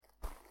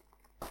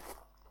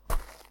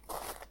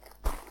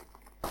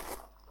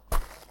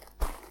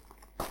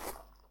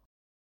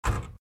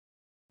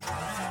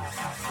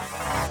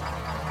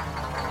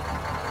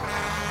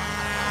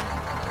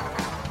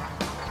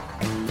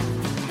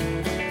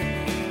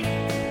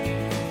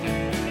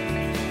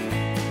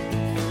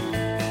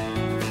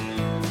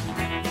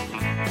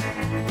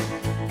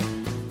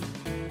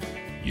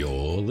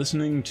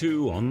listening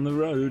to On the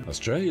Road,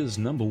 Australia's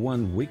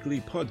 #1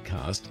 weekly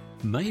podcast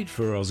made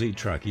for Aussie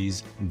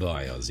truckies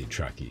by Aussie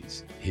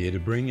truckies. Here to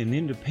bring an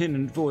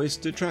independent voice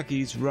to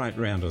truckies right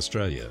round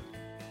Australia.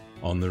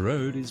 On the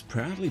Road is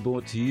proudly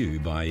brought to you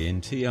by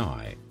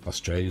NTI,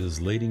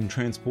 Australia's leading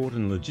transport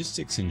and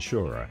logistics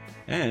insurer,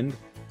 and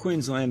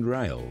Queensland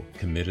Rail,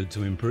 committed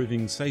to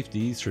improving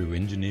safety through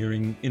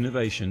engineering,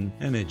 innovation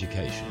and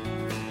education.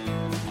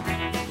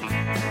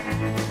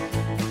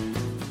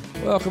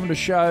 Welcome to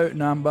show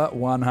number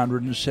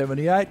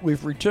 178.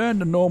 We've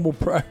returned to normal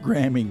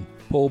programming.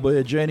 Paul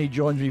Biagini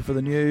joins me for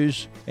the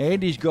news.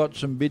 Andy's got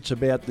some bits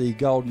about the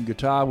Golden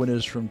Guitar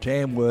winners from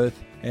Tamworth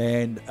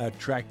and a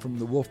track from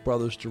the Wolf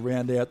Brothers to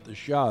round out the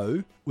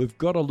show. We've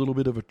got a little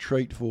bit of a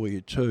treat for you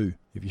too.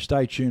 If you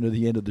stay tuned to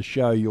the end of the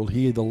show, you'll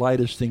hear the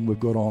latest thing we've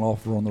got on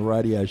offer on the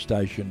radio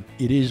station.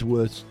 It is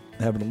worth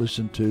having a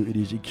listen to. It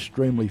is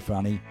extremely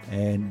funny,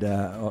 and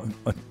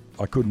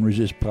I couldn't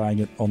resist playing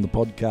it on the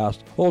podcast.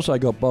 Also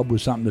got Bob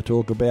with something to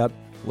talk about.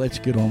 Let's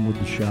get on with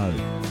the show.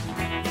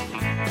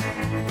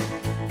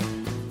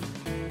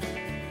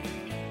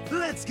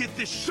 Let's get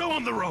this show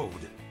on the road.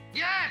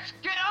 Yes,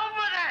 get on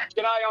with it!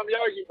 G'day, I'm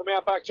Yogi from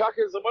Outback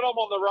Chuckers, and when I'm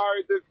on the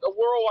road,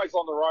 we're always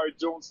on the road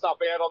doing stuff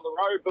out on the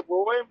road, but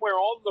when we're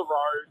on the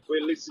road,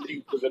 we're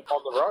listening to it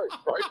on the road,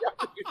 right?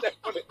 That's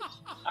what it is.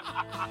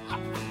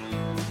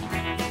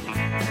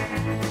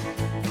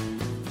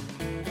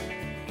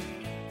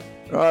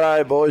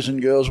 Righto, boys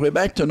and girls, we're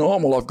back to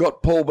normal. I've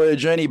got Paul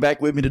Biagini back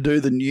with me to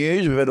do the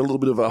news. We've had a little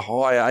bit of a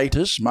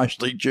hiatus,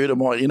 mostly due to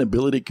my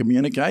inability to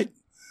communicate.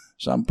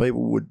 Some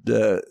people would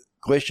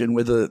question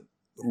whether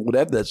I would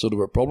have that sort of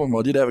a problem.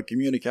 I did have a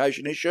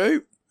communication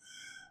issue.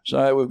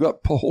 So we've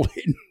got Paul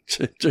in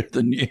to do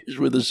the news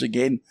with us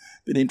again.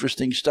 Bit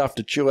interesting stuff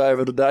to chew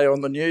over today on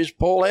the news.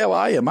 Paul, how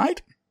are you,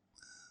 mate?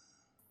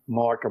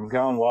 Mike, I'm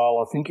going well.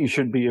 I think you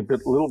should be a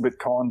little bit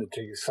kinder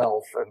to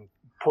yourself and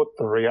put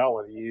the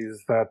reality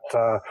is that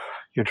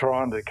you're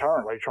currently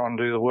trying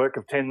to do the work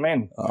of 10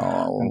 men.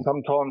 Oh. And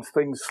sometimes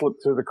things slip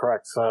through the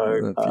cracks.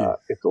 So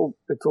it's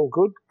all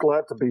good.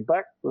 Glad to be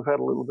back. We've had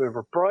a little bit of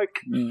a break.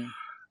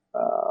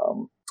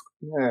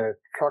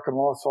 Trucking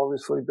life's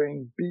obviously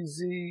been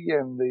busy,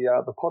 and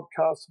the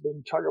podcasts have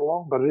been chugging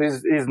along. But it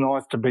is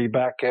nice to be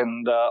back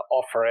and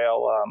offer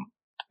our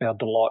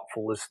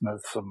delightful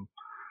listeners some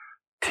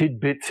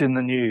tidbits in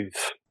the news.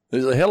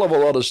 There's a hell of a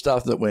lot of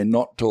stuff that we're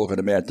not talking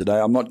about today.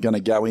 I'm not going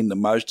to go into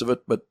most of it,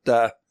 but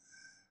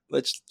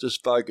let's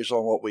just focus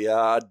on what we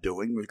are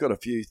doing. We've got a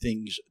few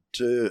things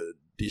to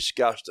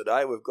discuss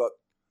today. We've got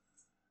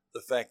the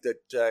fact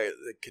that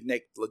the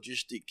Connect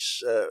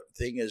Logistics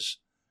thing has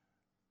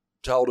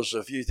told us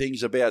a few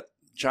things about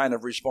chain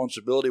of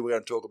responsibility. We're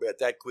going to talk about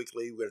that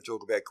quickly. We're going to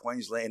talk about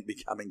Queensland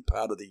becoming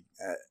part of the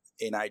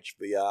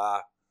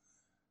NHBR.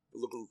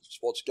 Look at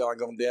what's going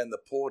on down the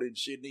port in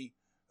Sydney.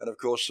 And, of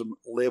course, some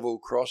level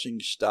crossing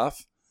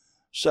stuff.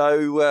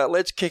 So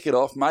let's kick it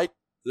off, mate.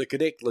 The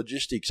Connect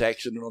Logistics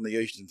accident on the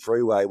Eastern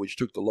Freeway, which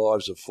took the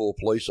lives of 4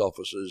 police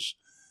officers,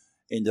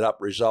 ended up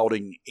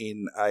resulting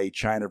in a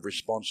chain of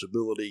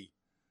responsibility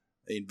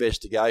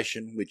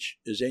investigation, which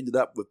has ended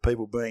up with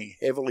people being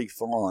heavily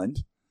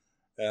fined.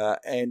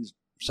 And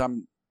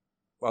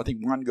I think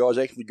one guy's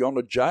actually gone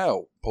to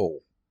jail,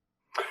 Paul.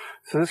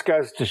 So this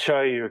goes to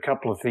show you a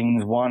couple of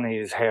things. One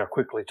is how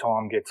quickly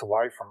time gets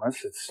away from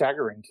us. It's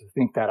staggering to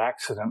think that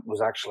accident was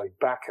actually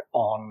back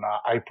on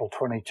April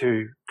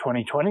 22,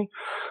 2020.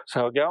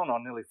 So going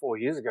on nearly 4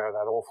 years ago,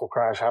 that awful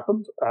crash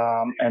happened.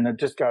 And it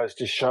just goes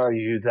to show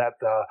you that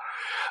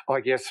I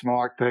guess,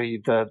 Mike,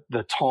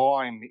 the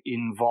time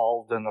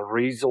involved and the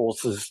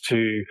resources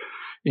to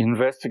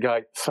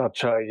investigate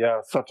such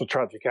a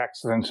tragic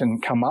accident and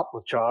come up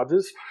with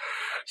charges.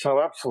 So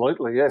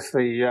absolutely, yes,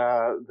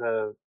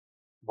 the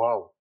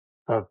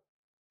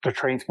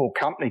transport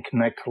company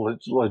Connect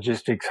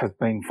Logistics has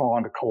been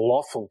fined a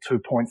colossal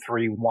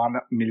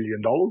 $2.31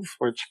 million,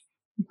 which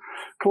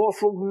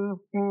colossal,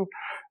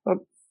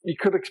 you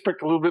could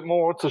expect a little bit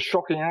more. It's a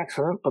shocking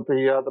accident, but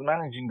the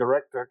managing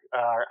director,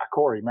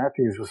 Corey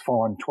Matthews, was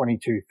fined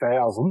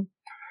 $22,000.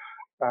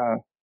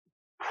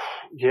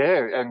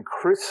 And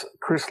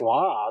Chris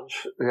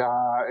Large,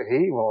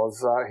 he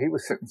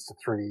was sentenced to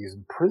 3 years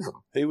in prison.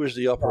 He was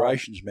the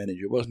operations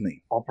manager, wasn't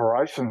he?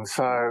 Operations.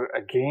 So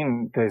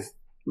again, there's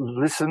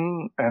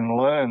listen and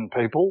learn,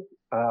 people,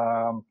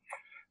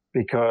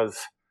 because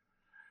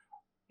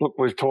look,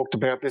 we've talked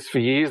about this for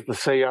years. The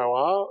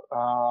COR,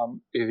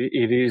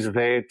 it is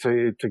there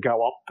to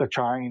go up the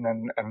chain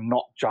and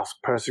not just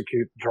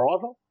persecute the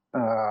driver.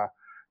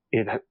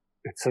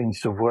 It seems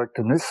to have worked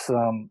in this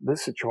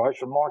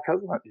situation, Mike,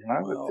 hasn't it? You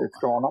know, it's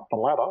gone up the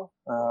ladder.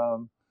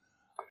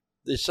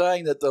 They're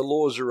saying that the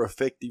laws are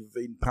effective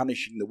in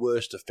punishing the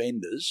worst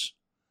offenders.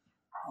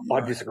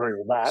 I disagree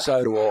with that.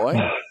 So do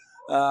I.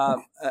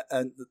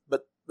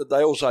 But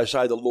they also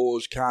say the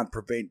laws can't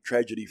prevent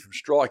tragedy from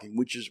striking,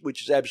 which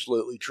is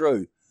absolutely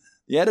true.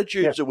 The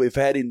attitudes that we've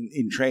had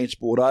in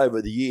transport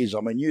over the years,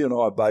 I mean, you and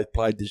I have both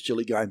played this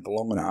silly game for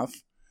long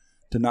enough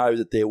to know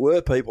that there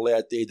were people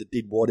out there that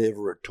did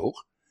whatever it took.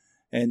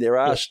 And there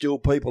are still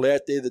people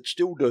out there that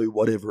still do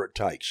whatever it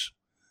takes.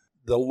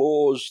 The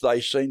laws, they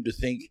seem to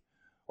think,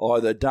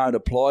 either don't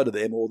apply to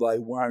them or they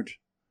won't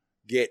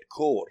get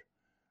caught.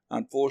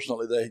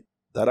 Unfortunately,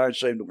 they don't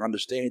seem to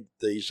understand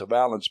the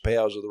surveillance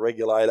powers of the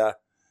regulator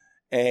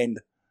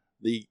and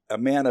the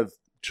amount of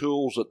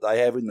tools that they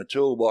have in the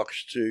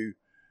toolbox to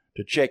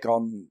check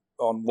on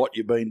what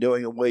you've been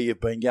doing and where you've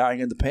been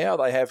going, and the power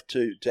they have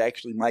to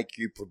actually make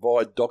you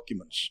provide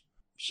documents.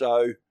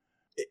 So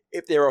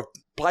if there are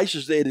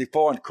places there to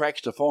find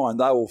cracks to find,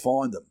 they will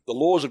find them. The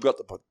laws have got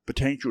the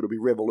potential to be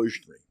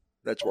revolutionary.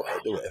 That's what they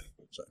do have.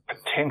 So.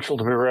 Potential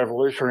to be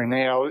revolutionary.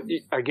 Now,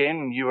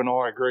 again, you and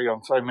I agree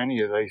on so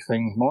many of these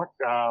things, Mike.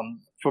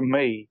 For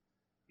me,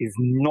 is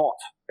not,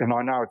 and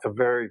I know it's a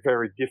very,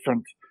 very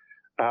different,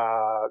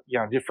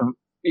 different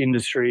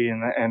industry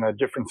and a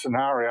different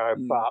scenario,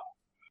 but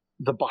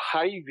the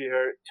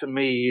behaviour to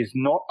me is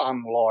not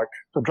unlike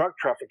the drug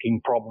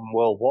trafficking problem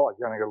worldwide.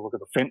 You only got to look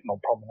at the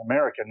fentanyl problem in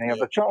America. Now,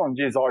 the challenge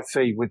is I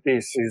see with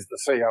this is the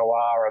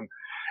COR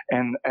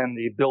and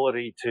the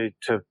ability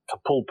to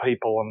pull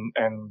people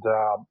and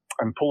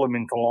pull them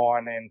into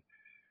line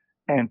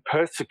and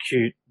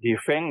persecute the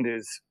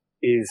offenders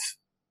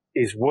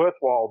is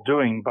worthwhile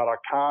doing, but I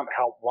can't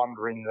help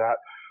wondering that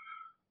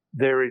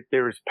there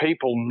is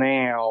people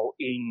now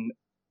in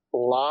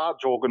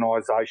large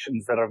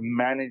organisations that have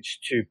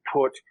managed to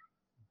put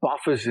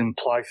buffers in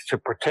place to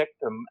protect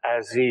them,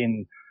 as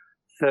in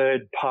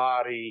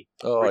third-party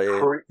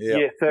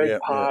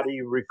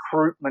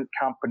recruitment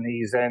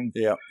companies, and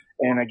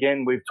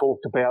again we've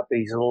talked about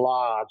these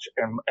large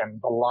and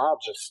the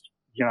largest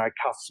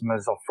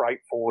customers of freight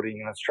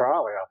forwarding in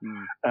Australia.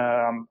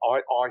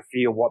 I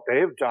feel what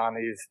they've done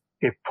is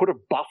they've put a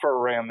buffer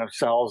around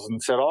themselves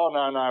and said, oh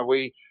no,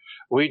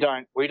 we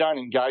don't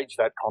engage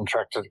that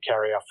contractor to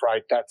carry our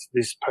freight. That's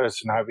this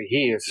person over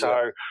here.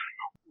 So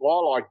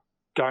while I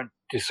don't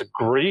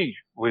disagree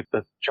with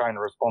the chain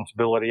of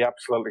responsibility,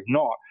 absolutely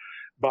not,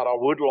 but I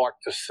would like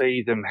to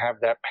see them have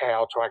that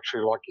power to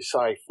actually, like you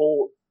say,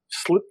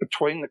 slip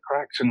between the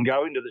cracks and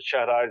go into the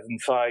shadows and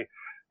say,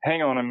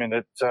 hang on a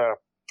minute,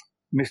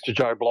 Mr.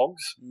 Joe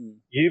Bloggs,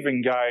 you've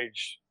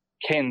engaged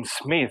Ken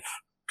Smith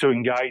to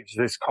engage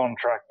this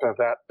contractor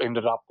that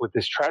ended up with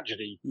this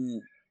tragedy.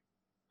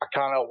 I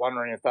can't help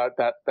wondering if that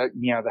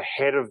the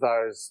head of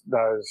those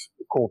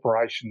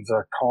corporations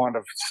are kind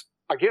of,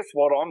 I guess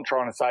what I'm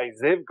trying to say is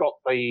they've got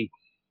the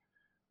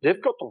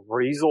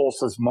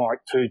resources,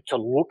 Mike, to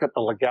look at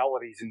the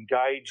legalities,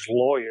 engage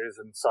lawyers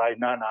and say,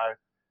 no,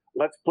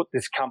 let's put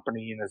this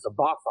company in as a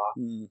buffer.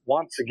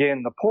 Once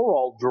again, the poor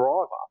old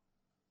driver,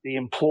 the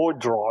employed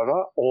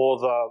driver or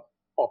the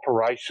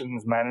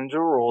operations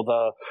manager or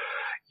the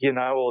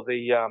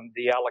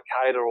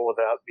allocator or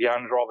the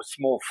owner of a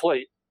small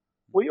fleet,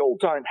 we all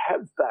don't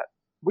have that.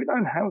 We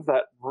don't have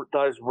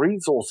those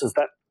resources,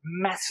 that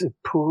massive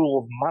pool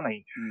of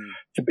money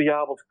to be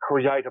able to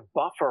create a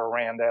buffer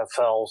around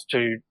ourselves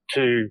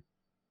to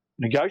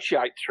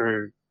negotiate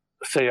through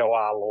the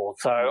COR law.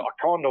 So I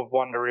kind of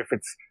wonder if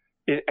it's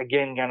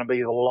again going to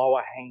be the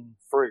lower hanging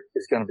fruit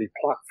is going to be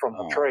plucked from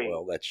the tree.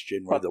 Well, that's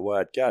generally the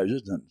way it goes,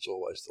 isn't it? It's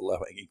always the low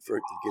hanging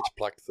fruit that gets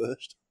plucked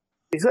first.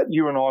 Is that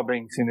you and I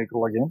being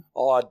cynical again?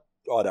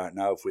 I don't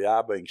know if we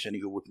are being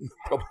cynical. We're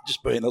probably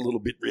just being a little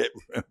bit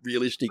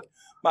realistic.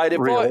 Mate,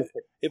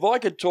 if I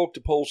could talk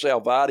to Paul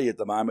Salvati at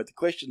the moment, the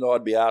question that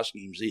I'd be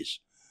asking him is this.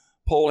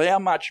 Paul, how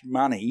much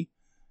money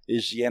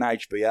is the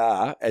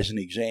NHBR, as an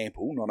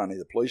example, not only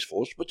the police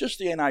force, but just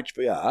the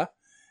NHBR,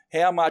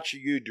 how much are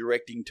you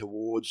directing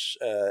towards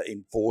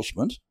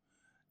enforcement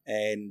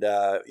and,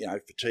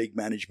 fatigue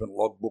management,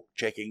 logbook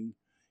checking,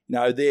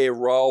 their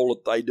role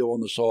that they do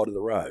on the side of the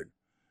road?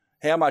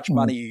 How much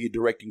money are you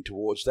directing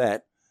towards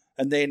that?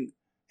 And then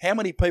how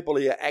many people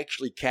are you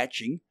actually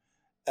catching?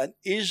 And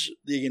is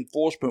the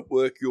enforcement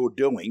work you're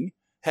doing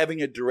having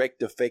a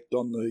direct effect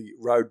on the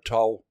road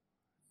toll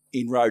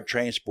in road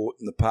transport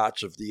in the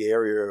parts of the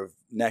area of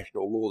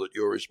national law that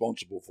you're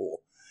responsible for?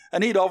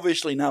 And he'd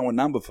obviously know a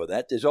number for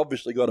that. There's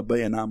obviously got to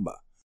be a number.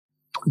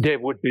 There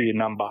would be a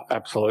number,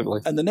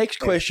 absolutely. And the next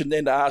question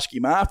then to ask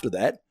him after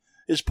that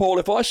is, Paul,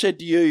 if I said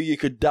to you you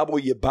could double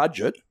your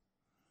budget,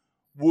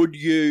 would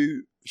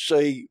you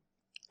see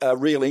a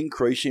real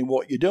increase in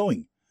what you're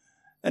doing?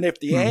 And if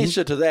the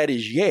answer to that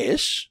is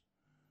yes,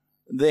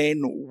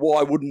 then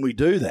why wouldn't we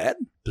do that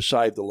to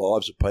save the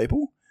lives of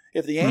people?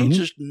 If the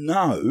answer is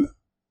no,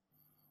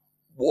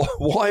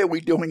 why are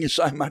we doing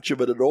so much of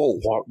it at all?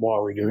 Why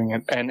are we doing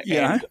it? And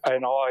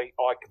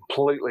I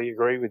completely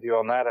agree with you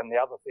on that. And the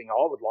other thing I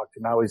would like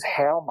to know is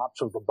how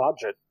much of the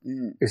budget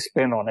is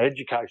spent on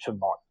education,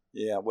 Mike?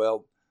 Yeah,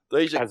 well,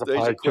 these are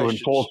opposed to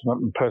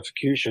enforcement and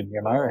persecution.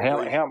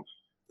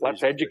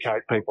 Let's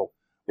educate people.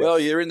 Well,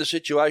 you're in the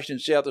situation in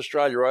South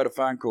Australia. I had a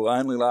phone call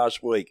only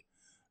last week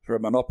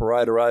from an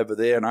operator over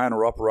there, an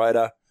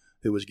owner-operator,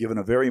 who was given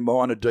a very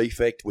minor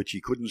defect which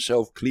he couldn't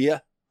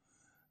self-clear.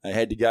 They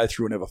had to go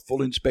through and have a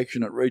full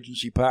inspection at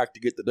Regency Park to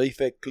get the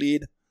defect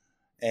cleared.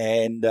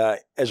 And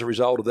as a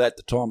result of that,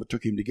 the time it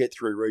took him to get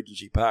through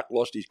Regency Park,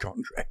 lost his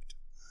contract.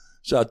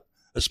 So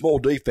a small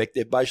defect,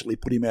 they've basically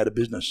put him out of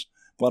business.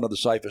 One of the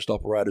safest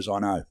operators I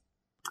know.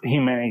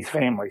 Him and his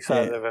family. So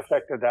Yeah. they've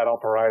affected that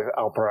operator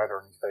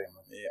and his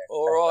family. Yeah.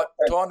 All right,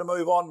 time to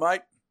move on,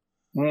 mate.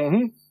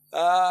 Mm-hmm.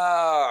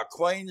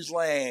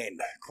 Queensland.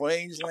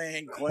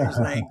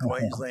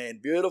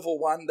 Beautiful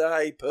one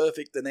day,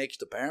 perfect the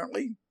next,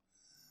 apparently.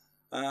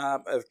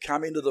 Have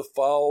come into the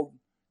fold.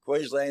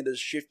 Queensland has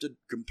shifted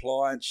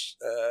compliance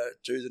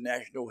to the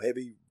National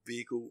Heavy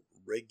Vehicle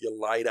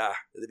Regulator,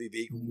 the Heavy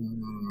Vehicle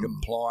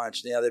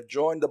Compliance. Now, they've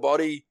joined the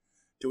body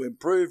to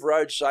improve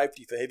road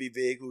safety for heavy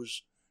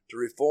vehicles, to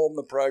reform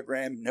the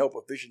program and help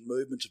efficient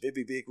movements of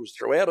heavy vehicles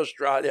throughout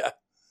Australia,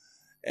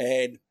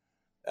 and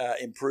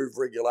improve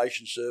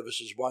regulation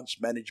services once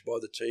managed by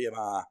the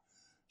TMR.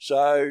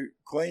 So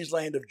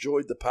Queensland have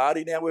joined the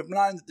party. Now, we've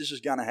known that this is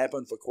going to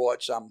happen for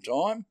quite some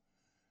time.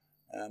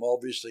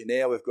 Obviously,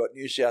 now we've got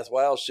New South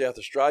Wales, South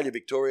Australia,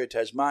 Victoria,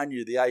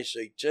 Tasmania, the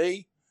ACT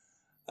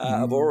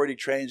have already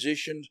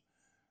transitioned.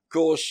 Of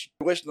course,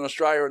 Western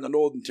Australia and the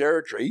Northern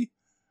Territory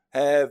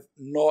have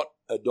not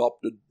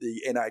adopted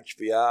the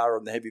NHVR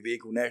and the Heavy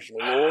Vehicle National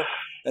Law.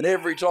 And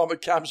every time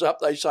it comes up,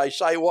 they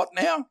say what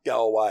now?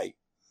 Go away.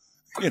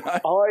 You know?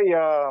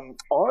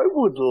 I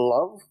would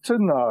love to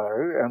know,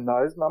 and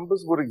those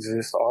numbers would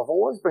exist. I've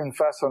always been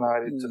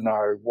fascinated to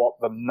know what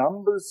the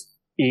numbers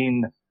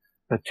in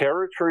the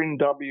territory in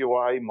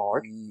WA,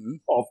 Mike,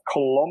 of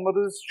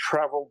kilometres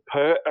travelled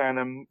per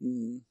annum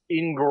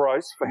in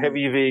gross for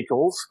heavy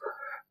vehicles,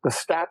 the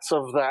stats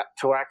of that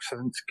to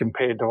accidents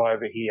compared to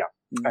over here,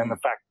 and the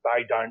fact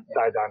they don't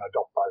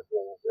adopt those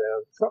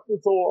laws.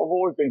 I've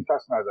always been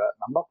fascinated with that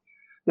number.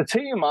 The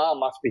TMR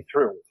must be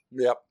thrilled.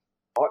 Yep.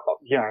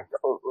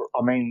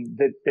 I mean,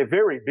 they're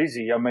very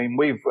busy. I mean,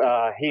 we've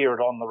here at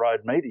On the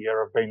Road Media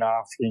have been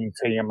asking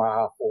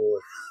TMR for,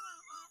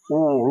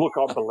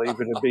 I believe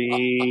it'll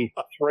be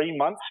 3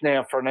 months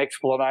now for an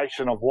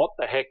explanation of what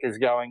the heck is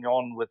going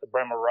on with the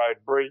Bremer Road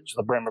Bridge,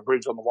 the Bremer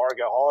Bridge on the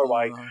Warrego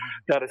Highway.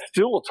 That is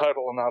still a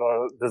total and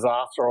utter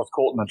disaster. I was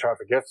caught in the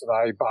traffic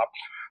yesterday, but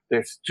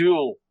they're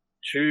still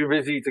too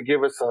busy to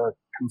give us a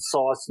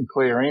concise and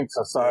clear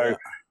answer. So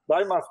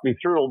they must be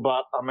thrilled,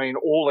 but, I mean,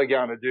 all they're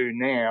going to do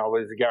now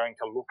is they're going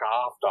to look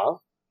after,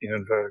 in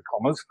inverted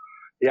commas,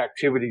 the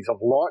activities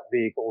of light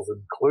vehicles,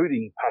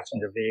 including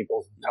passenger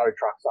vehicles and tow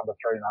trucks under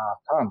 3.5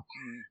 tonnes.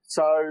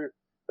 So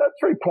that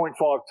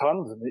 3.5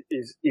 tonnes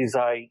is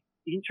a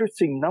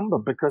interesting number,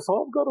 because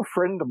I've got a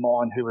friend of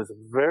mine who is a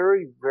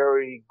very,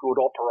 very good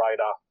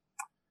operator,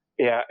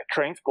 a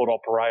transport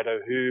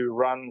operator, who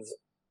runs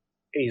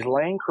his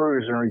Land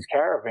Cruiser and his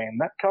Caravan.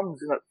 That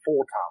comes in at 4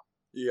 tonnes.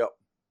 Yep.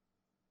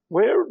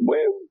 Where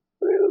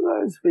do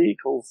those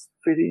vehicles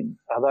fit in?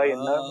 Are they in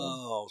that?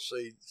 Oh,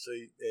 see,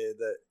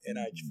 the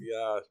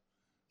NHVR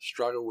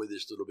struggle with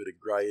this little bit of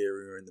grey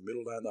area in the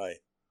middle, don't they?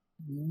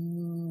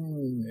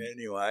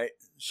 Anyway,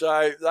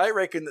 so they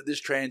reckon that this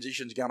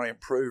transition is going to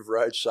improve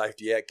road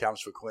safety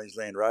outcomes for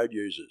Queensland road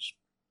users.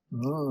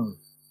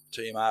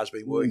 TMR has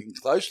been working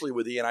closely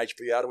with the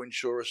NHVR to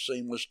ensure a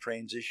seamless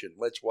transition.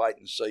 Let's wait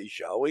and see,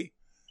 shall we?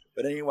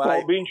 But anyway... Well,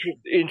 it'll be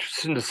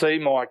interesting to see,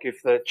 Mike,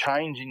 if they're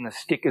changing the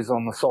stickers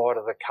on the side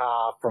of the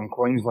car from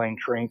Queensland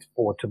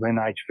Transport to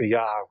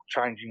NHVR,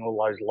 changing all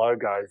those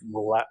logos,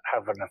 will that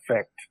have an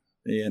effect?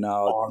 Yeah,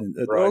 no,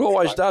 it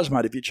always does,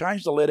 mate. If you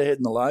change the letterhead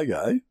and the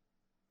logo...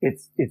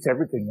 It's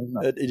everything,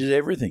 isn't it? It is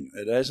everything.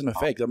 It has an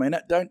effect. I mean,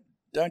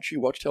 don't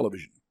you watch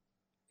television?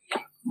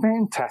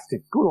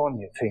 Fantastic. Good on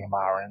you,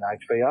 TMR and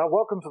HVR.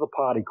 Welcome to the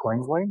party,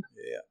 Queensland.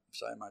 Yeah,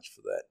 so much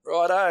for that.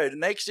 Righto, the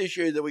next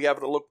issue that we have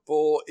to look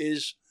for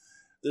is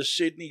the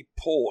Sydney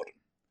Port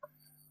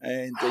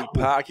and the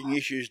parking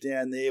issues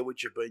down there,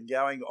 which have been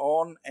going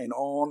on and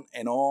on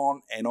and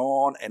on and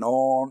on and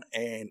on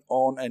and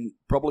on and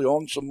probably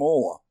on some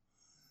more.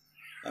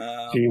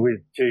 Gee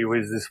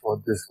whiz, this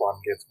one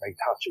gets me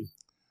touchy.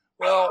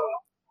 Well,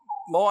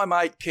 my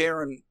mate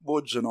Karen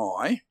Woods and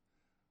I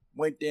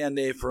went down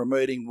there for a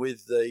meeting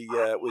with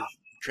with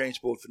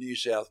Transport for New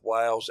South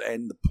Wales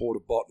and the Port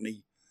of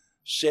Botany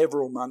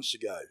several months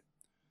ago.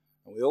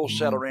 And we all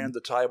sat around the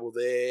table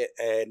there,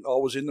 and I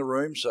was in the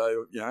room,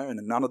 so, you know, and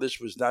none of this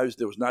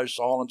there was no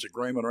silence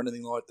agreement or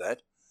anything like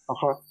that.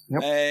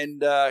 Yep.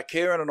 And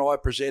Karen and I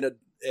presented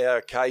our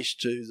case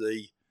to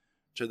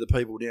the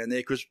people down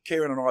there, because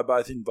Karen and I are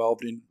both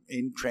involved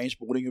in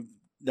transporting of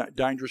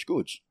dangerous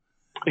goods.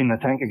 In the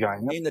tanker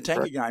game. Yep. In the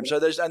tanker game. So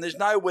there's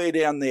nowhere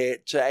down there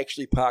to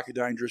actually park a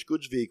dangerous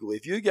goods vehicle.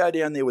 If you go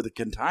down there with a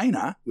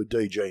container with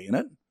DG in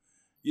it,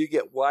 you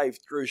get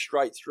waved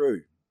straight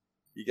through.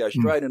 You go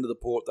straight into the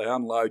port, they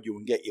unload you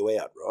and get you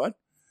out, right?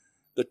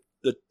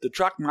 The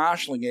truck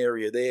marshalling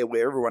area there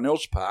where everyone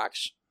else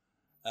parks,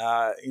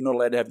 you're not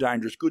allowed to have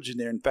dangerous goods in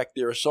there. In fact,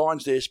 there are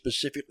signs there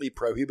specifically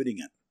prohibiting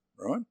it,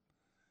 right?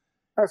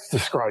 That's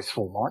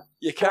disgraceful, Mike.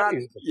 You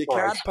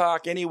can't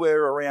park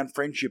anywhere around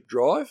Friendship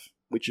Drive,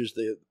 which is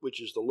the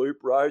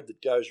loop road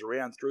that goes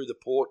around through the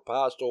port,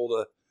 past all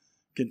the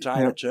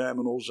container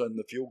terminals and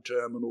the fuel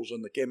terminals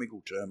and the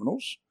chemical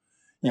terminals.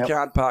 You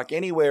can't park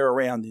anywhere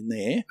around in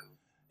there.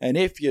 And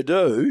if you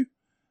do,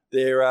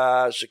 there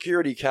are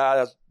security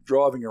cars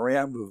driving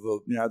around with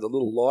the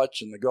little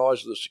lights and the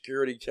guys with the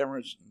security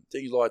cameras and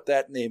things like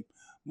that, and they're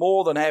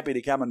more than happy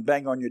to come and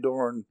bang on your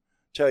door and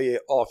tell you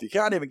off. You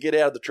can't even get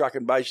out of the truck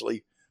and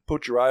basically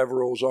put your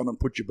overalls on and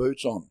put your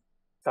boots on.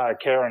 So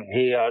Karen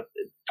here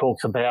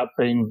talks about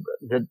having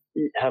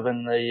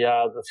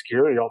the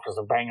security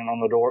officer banging on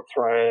the door at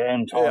 3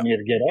 a.m. telling you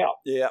to get out.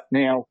 Yeah.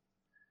 Now,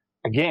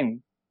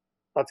 again,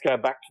 let's go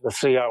back to the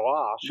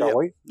COR, shall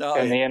we?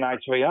 And the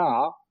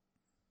NHVR.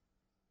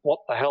 What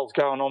the hell's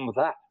going on with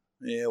that?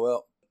 Yeah,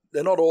 well,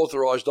 they're not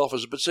authorised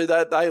officers, but see,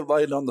 they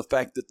laid on the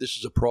fact that this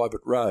is a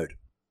private road.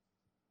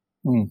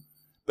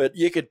 But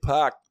you could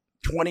park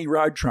 20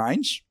 road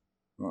trains,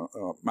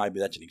 maybe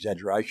that's an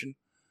exaggeration,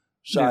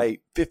 say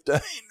 15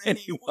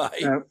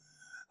 anyway,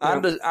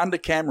 under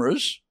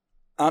cameras,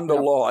 under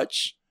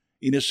lights,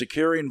 in a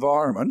secure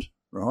environment,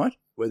 right,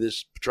 where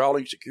there's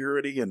patrolling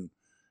security and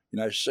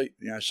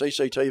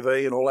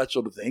CCTV and all that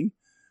sort of thing,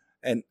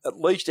 and at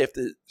least if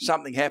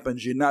something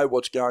happens, you know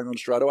what's going on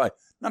straight away.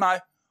 No,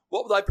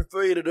 what would they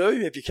prefer you to do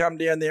if you come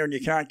down there and you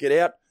can't get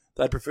out?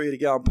 They'd prefer you to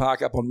go and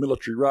park up on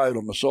Military Road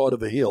on the side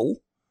of a hill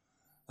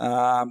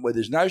where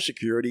there's no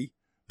security,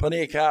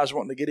 plenty of cars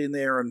wanting to get in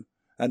there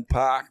and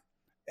park,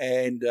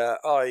 and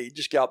you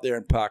just go up there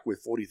and park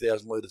with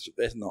 40,000 litres of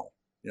ethanol,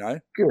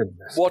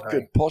 Goodness. What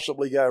could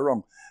possibly go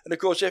wrong? And, of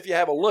course, if you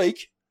have a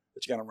leak,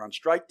 it's going to run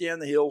straight down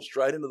the hill,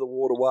 straight into the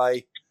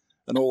waterway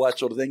and all that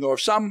sort of thing. Or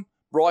if some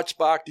bright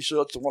spark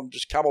decides to want to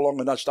just come along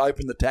and just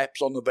open the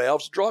taps on the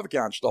valves, the driver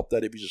can't stop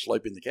that if he's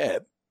asleep in the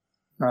cab.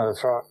 No,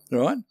 that's right.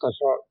 Right? That's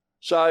right.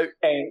 So,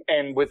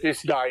 and with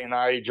this day and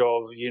age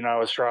of,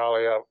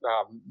 Australia,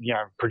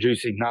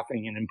 producing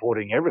nothing and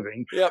importing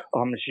everything,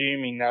 I'm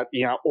assuming that,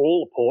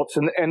 all the ports,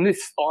 and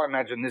this, I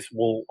imagine this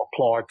will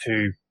apply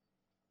to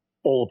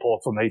all the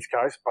ports on the East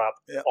Coast,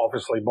 but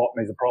obviously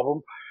Botany's a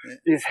problem,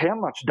 is how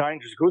much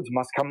dangerous goods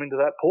must come into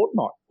that port,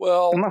 Mike.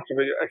 Well, there must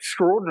be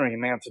extraordinary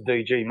amounts of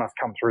DG must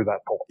come through that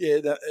port.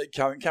 Yeah,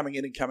 coming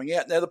in and coming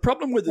out. Now, the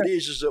problem with it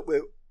is that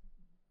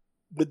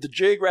with the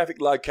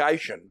geographic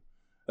location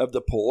of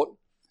the port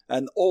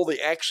and all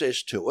the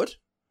access to it,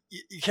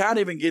 you can't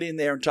even get in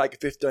there and take a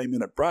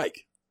 15-minute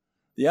break.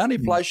 The only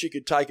place you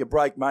could take a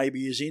break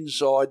maybe is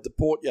inside the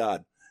port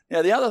yard.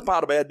 Now, the other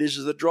part about this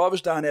is that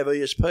drivers don't have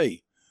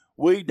ESP.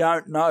 We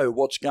don't know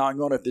what's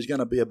going on, if there's going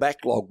to be a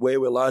backlog, where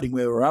we're loading,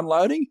 where we're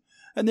unloading,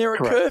 and there are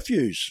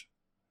curfews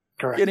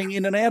getting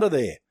in and out of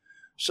there.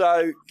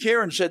 So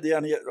Kieran said I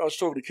was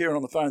talking to Kieran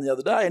on the phone the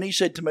other day, and he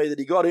said to me that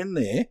he got in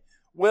there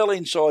well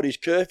inside his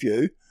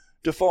curfew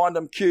to find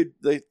them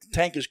the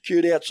tankers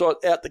queued out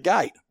the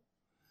gate.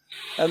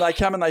 And they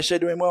come and they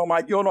said to him, well,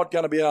 mate, you're not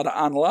going to be able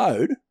to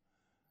unload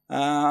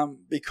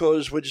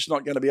because we're just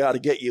not going to be able to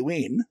get you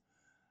in.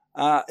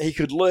 He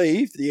could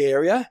leave the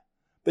area,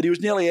 but he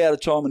was nearly out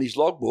of time in his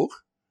logbook,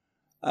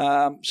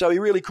 so he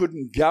really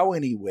couldn't go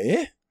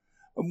anywhere.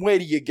 And where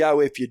do you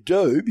go if you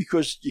do?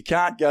 Because you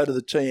can't go to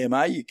the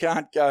TMA, you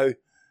can't go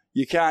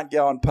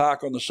and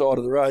park on the side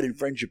of the road in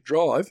Friendship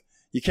Drive.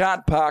 You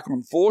can't park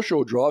on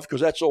Foreshore Drive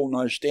because that's all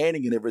no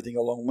standing and everything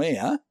along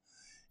there.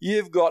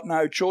 You've got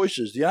no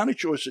choices. The only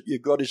choice that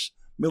you've got is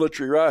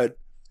Military Road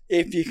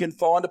if you can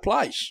find a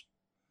place.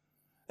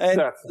 And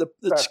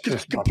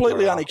it's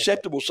completely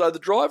unacceptable. So the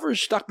driver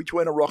is stuck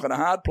between a rock and a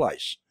hard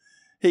place.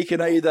 He can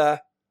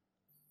either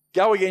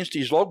go against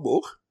his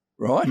logbook,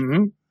 right,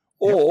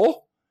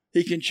 or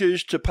he can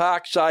choose to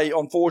park, say,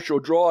 on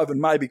Foreshore Drive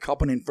and maybe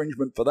cop an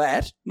infringement for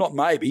that. Not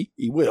maybe,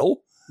 he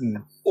will.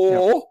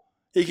 Or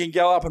he can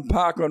go up and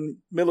park on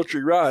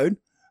Military Road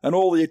and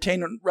all the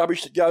attendant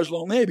rubbish that goes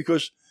along there,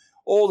 because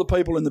all the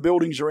people in the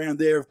buildings around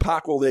there have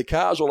parked all their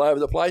cars all over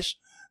the place.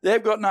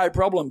 They've got no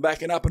problem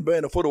backing up and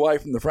being a foot away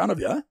from the front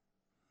of you.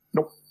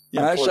 Nope.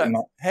 So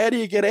not. How do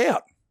you get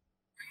out?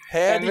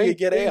 How do you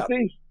get out?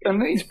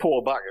 These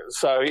poor buggers,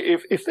 so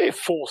if they're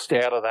forced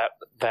out of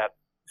that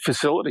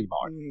facility,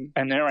 Mike,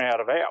 and they're out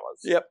of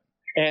hours,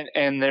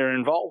 and they're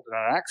involved in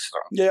an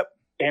accident,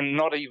 and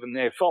not even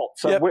their fault.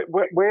 So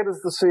where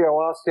does the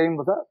COR stand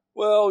with that?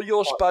 Well,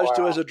 you're supposed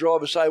to, as a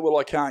driver, say, well,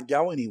 I can't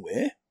go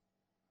anywhere.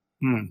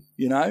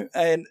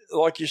 And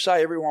like you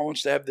say, everyone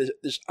wants to have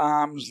this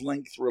arm's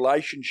length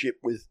relationship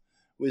with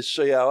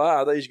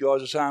COR. These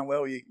guys are saying,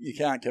 well, you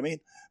can't come in.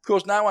 Of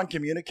course, no one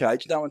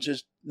communicates. No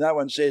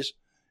one says,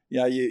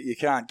 you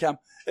can't come.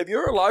 If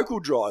you're a local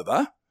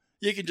driver,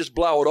 you can just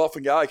blow it off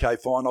and go, okay,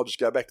 fine, I'll just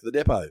go back to the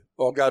depot.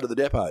 I'll go to the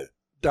depot.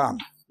 Done.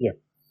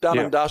 Done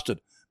and dusted.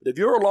 But if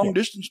you're a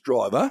long-distance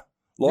driver,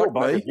 like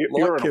me,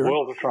 you're like in a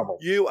world of trouble.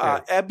 You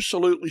are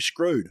absolutely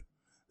screwed.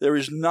 There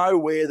is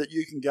nowhere that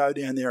you can go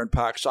down there and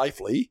park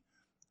safely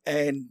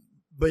and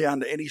be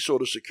under any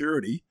sort of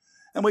security.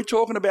 And we're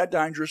talking about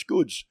dangerous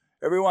goods.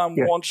 Everyone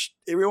wants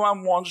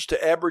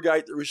to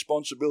abrogate the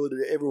responsibility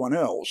to everyone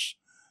else,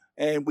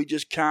 and we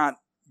just can't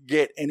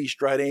get any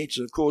straight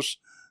answers. Of course,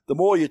 the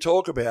more you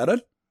talk about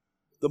it,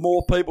 the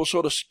more people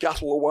sort of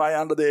scuttle away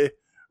under their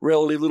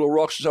relative little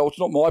rocks and say, well, it's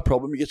not my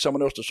problem, you get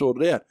someone else to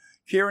sort it out.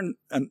 Kieran's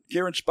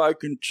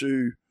spoken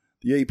to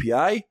the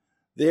EPA.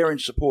 They're in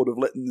support of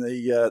letting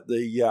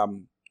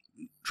the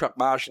truck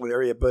marshalling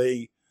area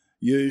be,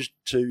 used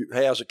to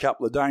house a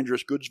couple of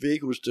dangerous goods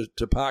vehicles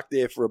to park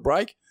there for a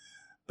break.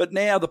 But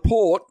now the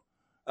port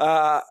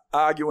are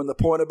arguing the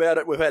point about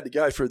it. We've had to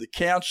go through the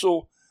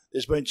council.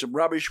 There's been some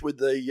rubbish with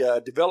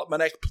the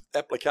development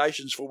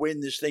applications for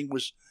when this thing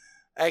was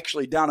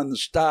actually done in the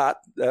start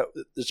that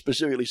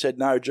specifically said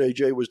no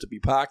GG was to be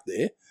parked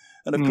there.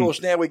 And, of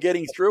course, now we're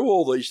getting through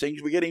all these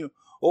things. We're getting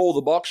all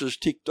the boxes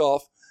ticked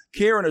off.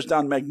 Kieran has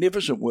done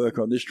magnificent work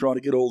on this, trying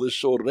to get all this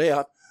sorted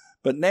out.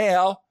 But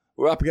now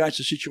we're up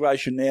against a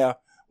situation now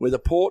where the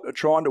port are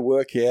trying to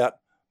work out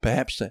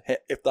perhaps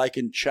if they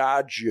can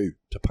charge you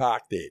to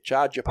park there,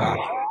 charge your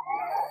parking.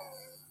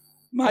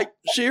 Mate,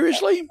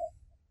 seriously?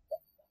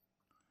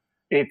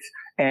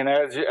 And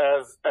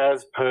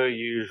as per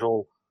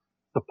usual,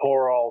 the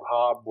poor old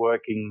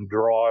hard-working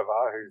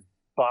driver who's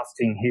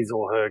busting his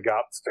or her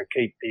guts to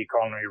keep the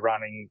economy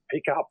running,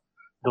 pick up,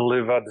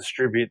 deliver,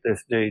 distribute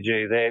this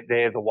DG,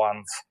 they're the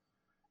ones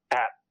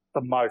at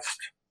the most.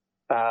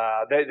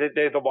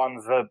 They're the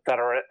ones that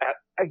are at.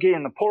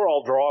 Again, the poor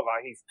old driver.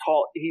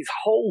 His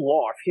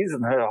whole life, his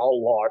and her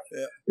whole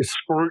life, is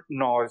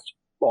scrutinised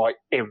by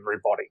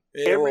everybody.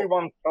 Yeah,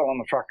 everyone's telling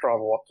the truck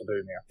driver what to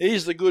do now.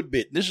 Here's the good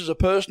bit. This is a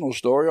personal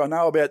story. I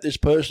know about this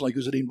personally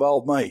because it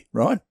involved me,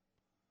 right?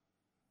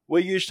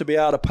 We used to be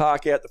able to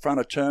park out the front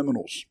of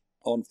terminals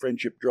on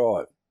Friendship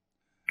Drive,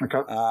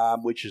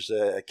 which is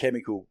a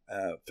chemical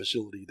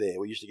facility there.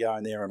 We used to go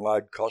in there and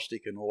load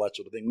caustic and all that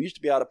sort of thing. We used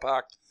to be able to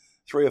park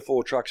 3 or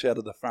 4 trucks out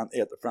the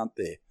front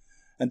there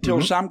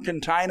until some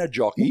container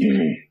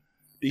jockey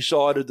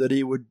decided that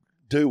he would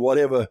do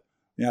whatever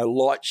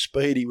light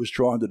speed he was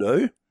trying to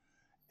do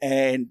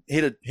and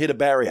hit a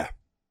barrier,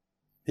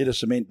 hit a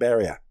cement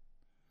barrier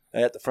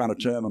at the front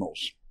of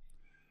terminals.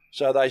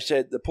 So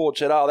the port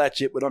said, oh,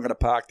 that's it, we're not going to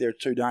park there,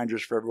 it's too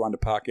dangerous for everyone to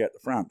park out the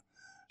front.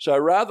 So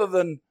rather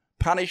than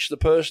punish the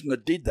person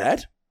that did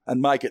that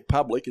and make it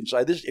public and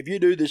say, this, if you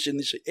do this in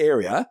this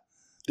area,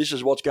 this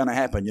is what's going to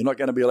happen. You're not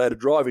going to be allowed to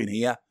drive in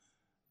here,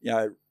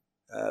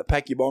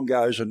 pack your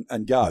bongos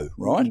and go,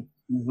 right?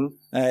 Mm-hmm.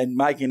 And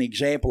make an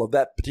example of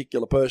that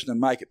particular person and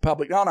make it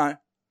public. No.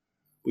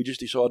 We just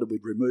decided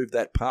we'd remove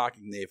that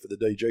parking there for the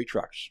DG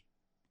trucks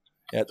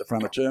out the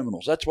front of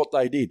terminals. That's what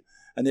they did.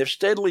 And they've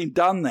steadily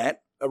done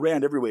that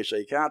around everywhere. So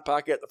you can't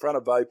park out the front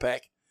of Vopak,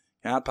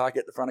 can't park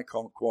at the front of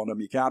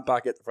Quantum, you can't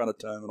park at the front of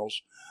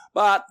terminals.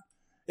 But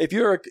if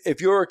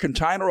you're a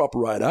container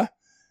operator,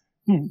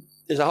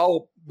 there's a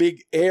whole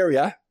big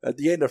area at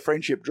the end of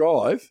Friendship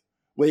Drive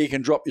where you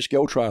can drop your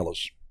Skell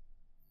trailers.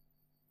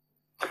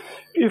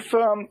 If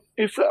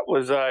that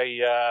was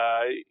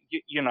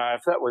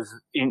if that was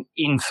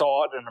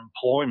inside an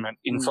employment,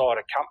 inside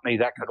a company,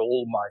 that could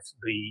almost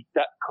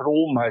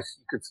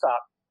you could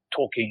start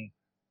talking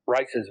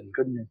racism,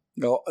 couldn't you?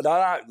 No,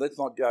 let's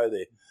not go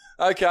there.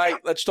 Okay,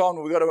 that's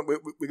time. We got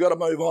to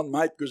move on,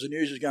 mate, because the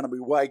news is going to be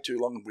way too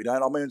long if we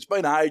don't. I mean, it's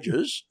been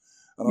ages,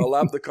 and I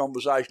love the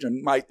conversation.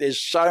 And mate,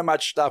 there's so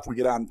much stuff we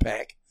could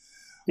unpack.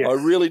 Yes. I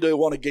really do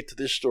want to get to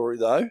this story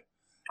though.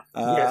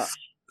 Yes.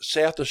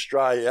 South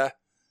Australia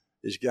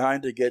is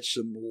going to get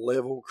some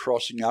level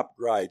crossing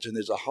upgrades, and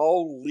there's a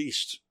whole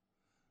list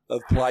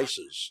of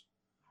places.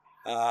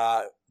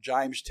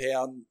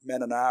 Jamestown,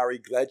 Mananari,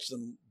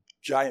 Gladstone,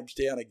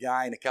 Jamestown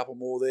again, a couple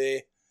more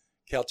there,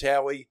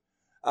 Kaltawi,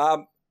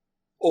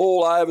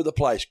 all over the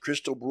place,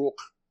 Crystal Brook,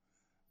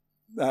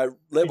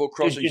 level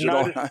crossings.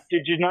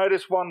 Did you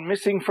notice one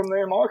missing from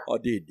there, Mike? I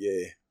did,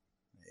 yeah.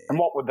 And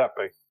what would that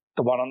be?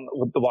 The one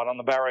on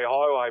the Barrier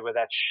Highway where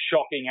that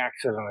shocking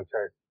accident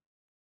occurred.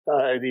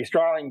 The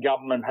Australian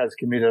government has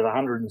committed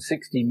 $160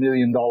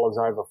 million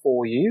over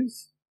 4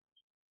 years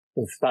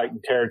to state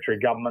and territory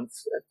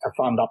governments to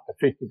fund up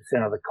to 50%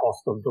 of the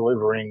cost of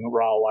delivering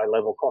railway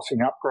level crossing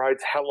upgrades.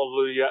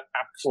 Hallelujah,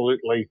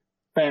 absolutely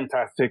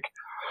fantastic.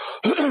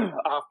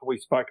 After we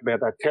spoke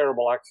about that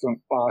terrible accident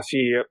last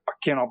year, I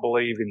cannot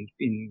believe in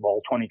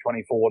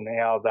 2024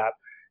 now that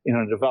in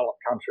a developed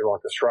country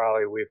like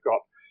Australia, we've got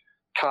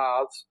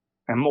cars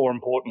and, more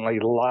importantly,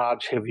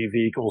 large heavy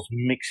vehicles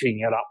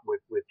mixing it up with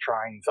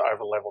trains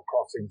over level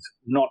crossings.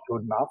 Not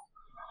good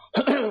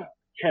enough.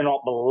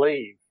 Cannot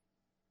believe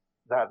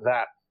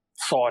that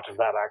site of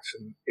that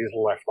accident is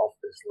left off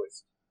this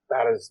list.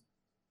 That is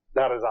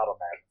utter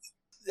madness.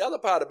 The other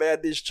part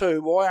about this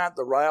too, why aren't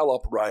the rail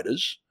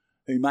operators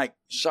who make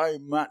so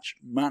much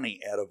money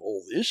out of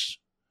all this,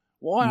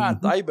 why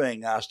aren't they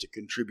being asked to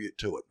contribute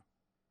to it?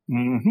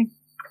 Mm-hmm.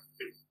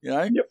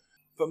 Yep.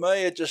 For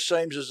me, it just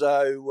seems as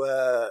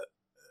though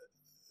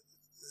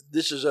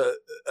this is a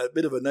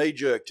bit of a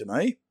knee-jerk to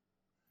me.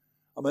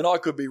 I mean, I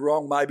could be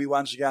wrong. Maybe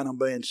once again I'm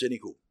being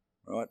cynical.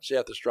 Right?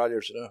 South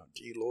Australia said, oh,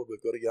 dear Lord,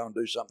 we've got to go and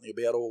do something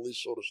about all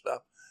this sort of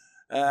stuff.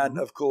 And,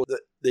 of course,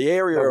 the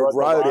area of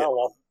road...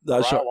 The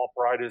rail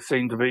operators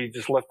seem to be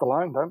just left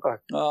alone, don't they?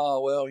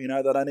 Oh, well, they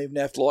don't even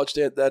have lights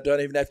down. They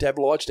don't even have to have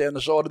lights down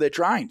the side of their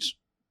trains.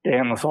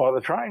 down the side of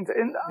the trains.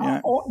 And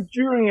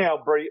during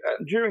our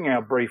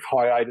brief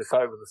hiatus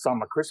over the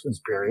summer Christmas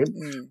period,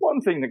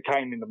 one thing that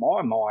came into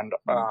my mind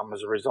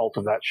as a result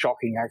of that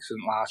shocking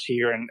accident last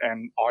year, and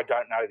I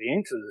don't know the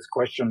answer to this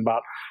question,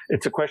 but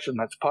it's a question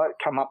that's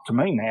come up to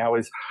me now,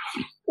 is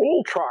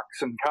all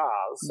trucks and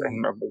cars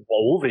and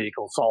all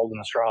vehicles sold in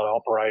Australia,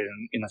 operated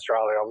in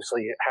Australia,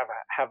 obviously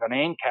have an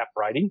ANCAP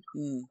rating,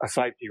 a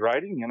safety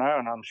rating, and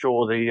I'm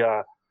sure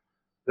the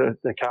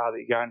car that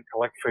you're going to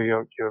collect for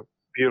your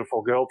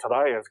beautiful girl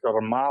today has got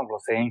a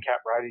marvellous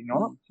ANCAP rating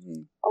on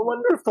it. I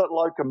wonder if that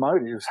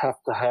locomotives have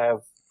to have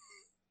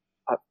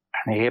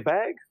an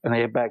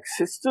airbag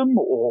system,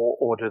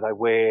 or do they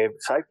wear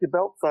safety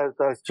belts?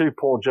 Those two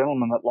poor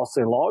gentlemen that lost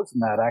their lives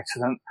in that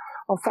accident,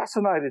 I'm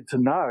fascinated to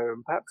know,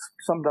 and perhaps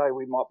someday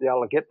we might be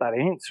able to get that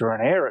answer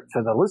and air it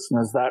to the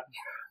listeners, that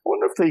I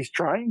wonder if these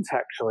trains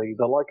actually,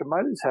 the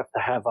locomotives have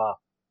to have a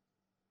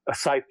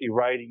safety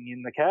rating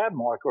in the cab,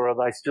 Mike, or are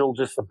they still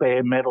just a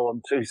bare metal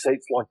and two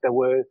seats like they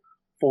were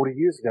 40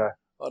 years ago?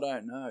 I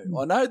don't know.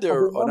 I know there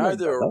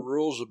are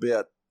rules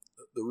about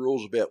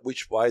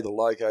which way the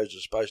locos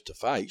are supposed to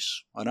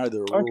face. I know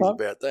there are rules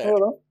about that.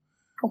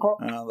 Okay.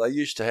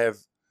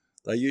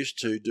 They used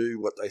to do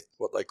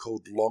what they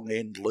called long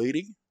end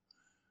leading.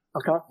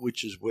 Okay.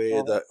 Which is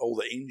where all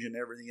the engine,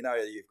 everything,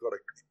 you've got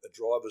a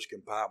driver's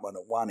compartment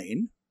at one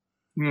end,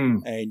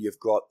 and you've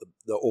got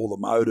all the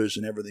motors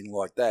and everything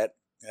like that.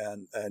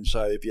 And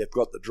so if you've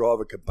got the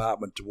driver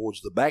compartment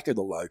towards the back of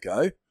the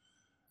loco,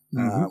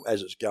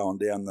 as it's going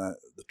down the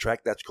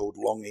track, that's called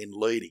long end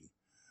leading.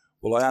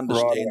 Well, I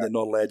understand they're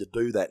not allowed to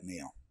do that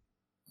now.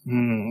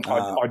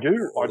 I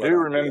do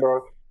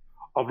remember.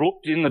 I've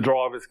looked in the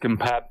driver's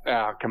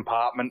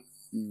compartment,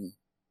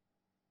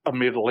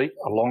 admittedly,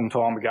 a long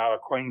time ago, a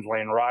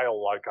Queensland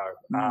Rail loco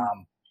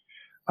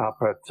up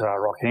at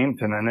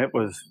Rockhampton, and it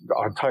was,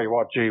 I tell you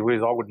what, gee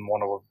whiz, I wouldn't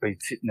want to have been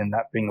sitting in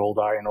that thing all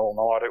day and all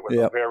night. It was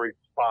a very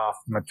sparse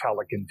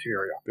metallic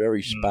interior.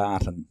 Very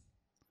Spartan.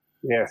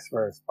 Yes,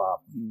 very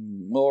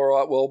Spartan. All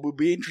right, well, we'll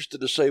be interested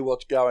to see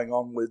what's going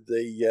on with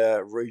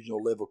the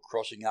regional level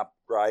crossing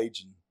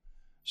upgrades and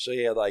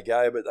see how they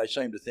go, but they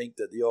seem to think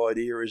that the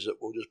idea is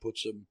that we'll just put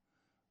some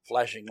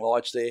flashing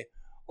lights there.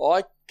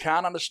 I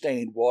can't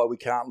understand why we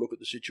can't look at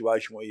the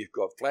situation where you've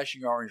got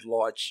flashing orange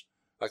lights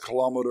a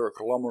kilometre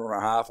and a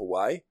half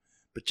away,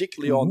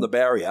 particularly on the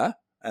barrier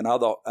and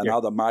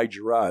other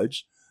major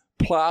roads,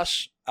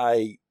 plus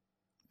a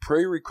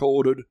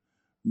pre-recorded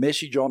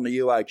message on the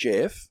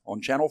UHF on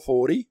Channel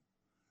 40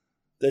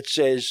 that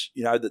says,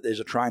 that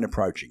there's a train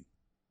approaching.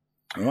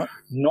 Right?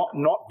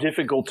 Not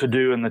difficult to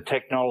do in the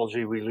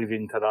technology we live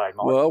in today,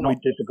 Mike. Well,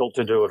 not difficult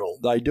to do at all.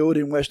 They do it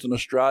in Western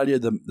Australia.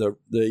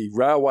 The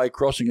railway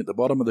crossing at the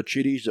bottom of the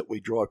chitties that we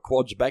drive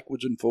quads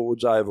backwards and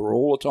forwards over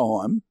all the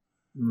time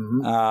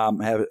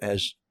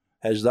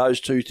has those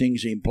two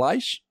things in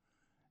place,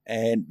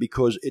 and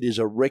because it is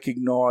a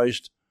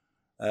recognised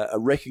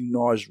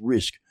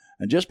risk,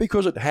 and just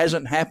because it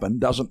hasn't happened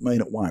doesn't mean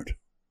it won't.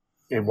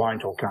 It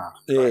won't or can't.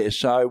 Yeah,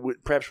 so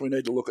perhaps we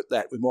need to look at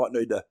that. We might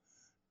need to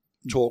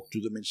talk to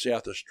them in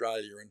South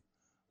Australia and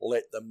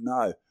let them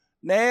know.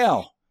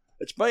 Now,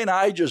 it's been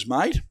ages,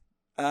 mate.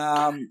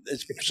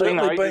 It's been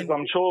ages.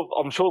 I'm sure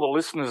the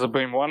listeners have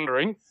been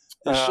wondering.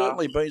 There's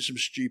certainly been some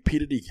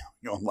stupidity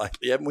going on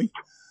lately, haven't we?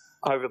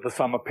 Over the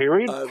summer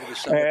period. Millie's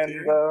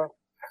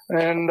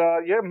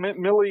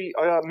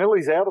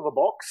out of the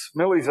box.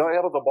 Millie's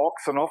out of the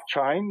box and off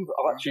chain.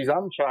 She's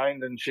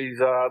unchained, and she's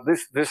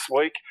this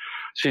week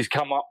she's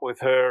come up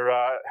with her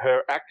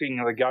acting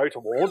of the GOAT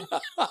award.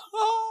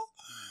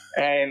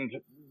 And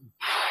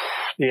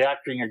the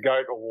Acting a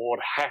GOAT award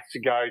has to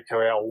go to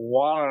our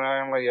one and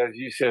only, as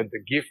you said, the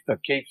gift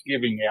that keeps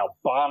giving, our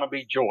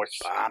Barnaby Joyce.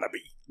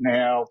 Barnaby.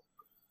 Now,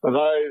 for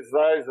those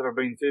that have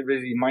been too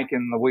busy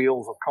making the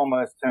wheels of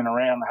commerce turn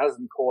around,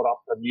 hasn't caught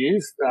up the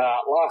news.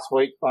 Last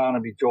week,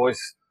 Barnaby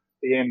Joyce,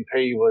 the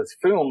MP, was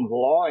filmed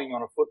lying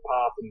on a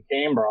footpath in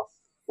Canberra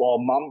while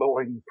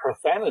mumbling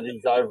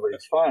profanities over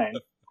his phone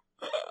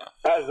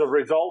as a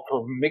result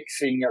of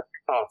mixing a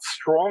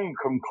strong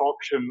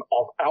concoction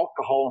of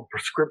alcohol and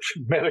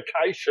prescription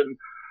medication.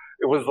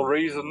 It was the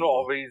reason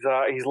of his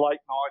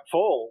late night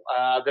fall.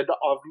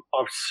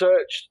 I've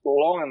searched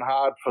long and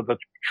hard for the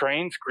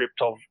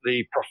transcript of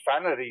the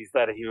profanities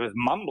that he was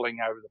mumbling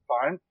over the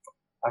phone.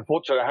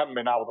 Unfortunately, I haven't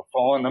been able to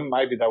find them.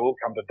 Maybe they will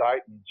come to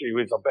date, and gee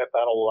whiz, I bet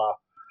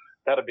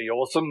that'll be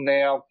awesome.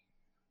 Now,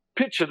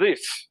 picture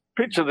this.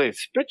 Picture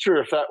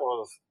if that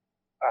was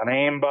an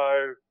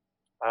AMBO,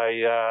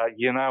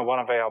 one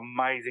of our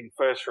amazing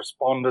first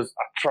responders,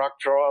 a truck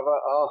driver.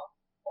 Oh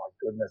my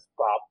goodness,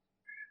 but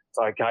it's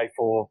okay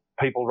for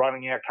people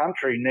running our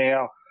country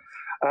now.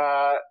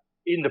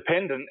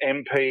 Independent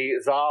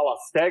MP Zala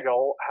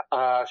Steggall,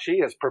 she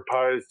has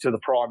proposed to the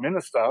Prime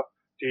Minister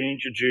to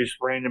introduce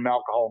random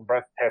alcohol and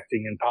breath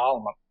testing in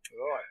Parliament.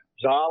 Right.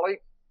 Zali,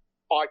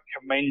 I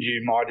commend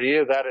you, my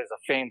dear. That is a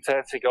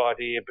fantastic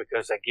idea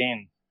because,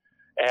 again,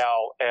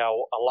 our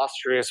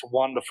illustrious,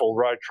 wonderful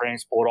road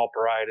transport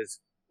operators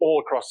all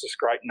across this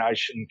great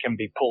nation can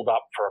be pulled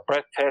up for a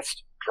breath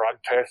test,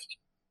 drug test,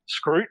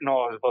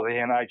 scrutinised by the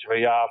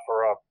NHVR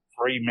for a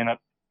 3-minute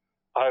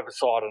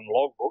oversight and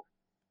logbook.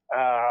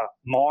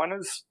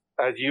 Miners,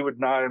 as you would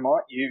know,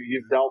 Mike,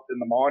 you've dealt in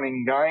the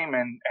mining game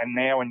and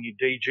now in your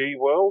DG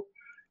world.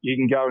 You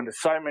can go into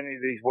so many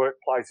of these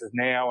workplaces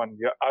now and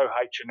your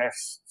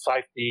OH&S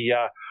safety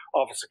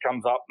officer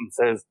comes up and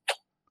says,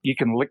 you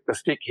can lick the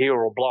stick here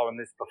or blow in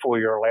this before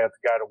you're allowed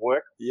to go to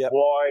work. Yep.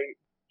 Why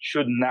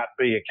shouldn't that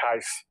be a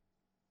case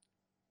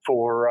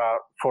for our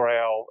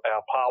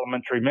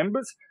parliamentary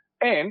members?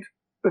 And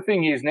the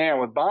thing is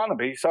now with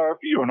Barnaby, so if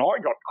you and I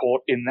got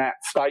caught in that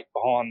state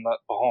behind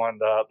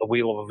the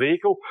wheel of a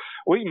vehicle,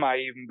 we may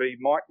even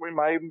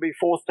be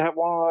forced to have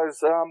one of those,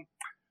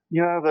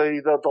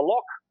 the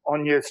lock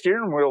on your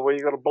steering wheel where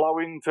you got to blow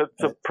in to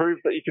prove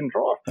that you can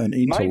drive. An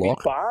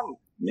interlock.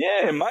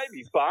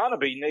 Maybe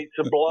Barnaby needs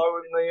to blow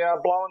in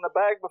the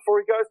bag before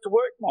he goes to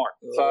work, Mike.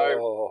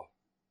 So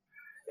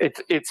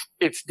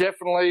it's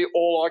definitely,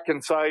 all I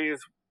can say is,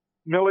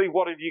 Millie,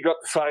 what have you got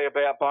to say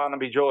about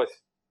Barnaby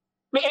Joyce?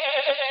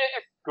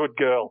 Good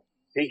girl.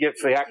 He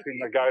gets the Acting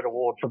the Goat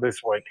Award for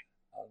this week.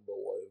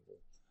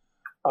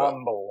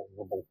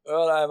 Unbelievable.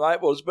 Well, mate.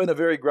 Well, it's been a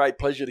very great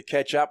pleasure to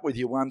catch up with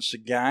you once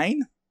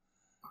again.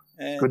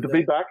 And, good to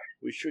be back.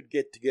 We should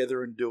get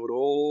together and do it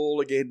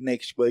all again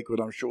next week,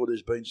 but I'm sure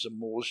there's been some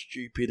more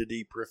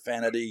stupidity,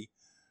 profanity,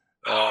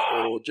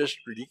 or just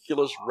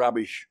ridiculous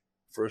rubbish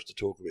for us to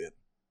talk about.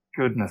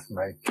 Goodness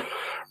me.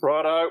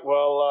 Righto.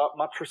 Well,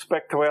 much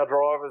respect to our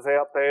drivers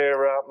out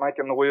there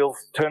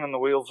turning the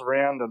wheels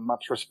around, and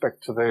much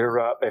respect to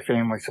their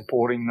family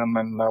supporting them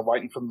and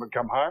waiting for them to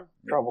come home.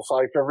 Travel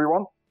safe,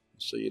 everyone.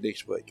 See you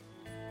next week.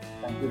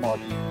 Thank you, Mike.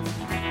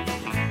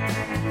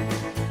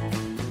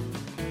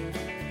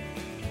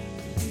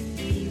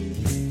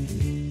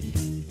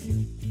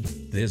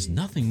 There's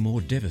nothing more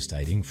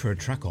devastating for a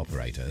truck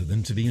operator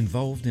than to be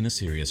involved in a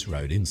serious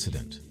road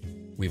incident.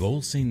 We've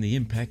all seen the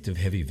impact of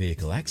heavy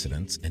vehicle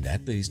accidents, and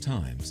at these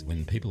times,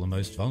 when people are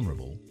most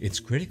vulnerable, it's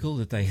critical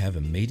that they have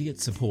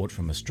immediate support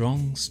from a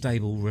strong,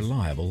 stable,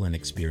 reliable and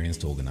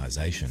experienced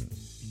organisation.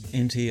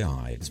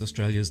 NTI is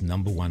Australia's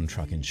 #1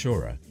 truck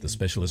insurer, the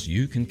specialist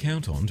you can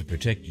count on to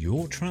protect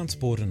your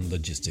transport and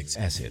logistics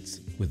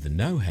assets, with the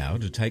know-how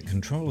to take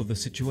control of the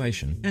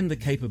situation and the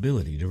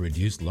capability to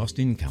reduce lost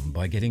income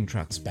by getting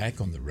trucks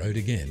back on the road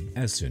again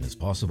as soon as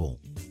possible.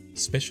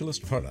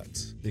 Specialist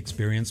products,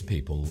 experienced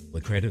people,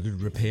 accredited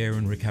repair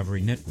and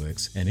recovery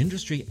networks, and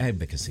industry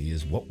advocacy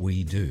is what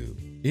we do.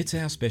 It's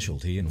our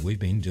specialty, and we've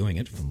been doing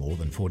it for more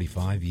than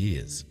 45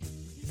 years.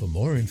 For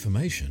more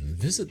information,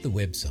 visit the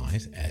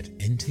website at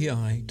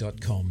nti.com.au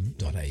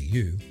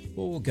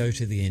or go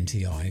to the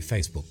NTI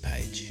Facebook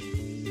page.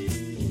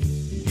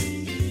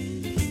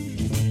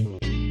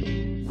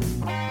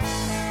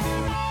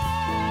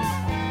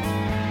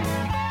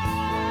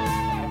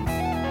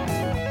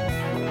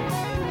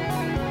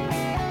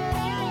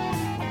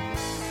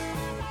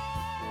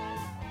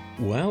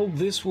 Well,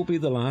 this will be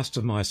the last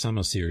of my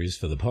summer series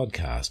for the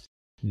podcast.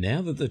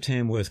 Now that the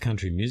Tamworth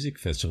Country Music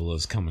Festival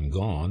has come and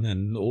gone,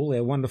 and all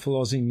our wonderful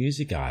Aussie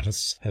music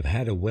artists have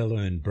had a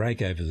well-earned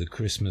break over the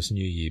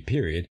Christmas-New Year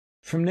period,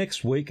 from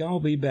next week I'll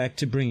be back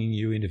to bringing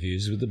you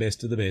interviews with the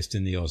best of the best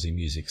in the Aussie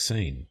music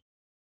scene.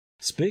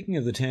 Speaking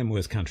of the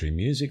Tamworth Country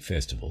Music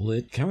Festival,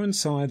 it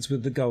coincides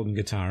with the Golden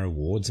Guitar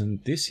Awards,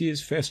 and this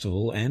year's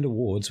festival and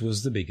awards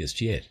was the biggest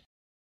yet.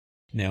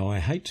 Now, I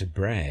hate to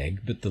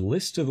brag, but the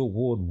list of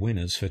award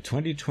winners for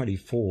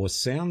 2024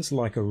 sounds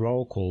like a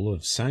roll call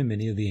of so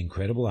many of the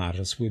incredible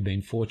artists we've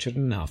been fortunate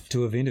enough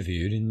to have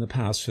interviewed in the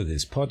past for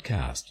this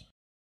podcast.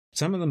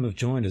 Some of them have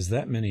joined us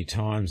that many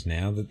times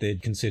now that they're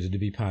considered to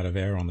be part of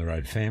our On The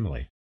Road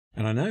family.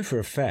 And I know for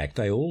a fact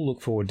they all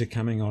look forward to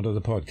coming onto the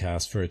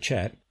podcast for a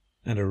chat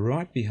and are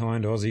right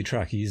behind Aussie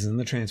truckies and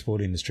the transport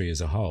industry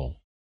as a whole.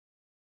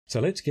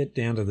 So let's get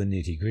down to the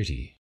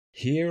nitty-gritty.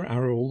 Here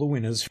are all the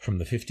winners from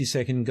the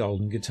 52nd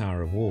Golden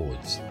Guitar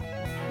Awards.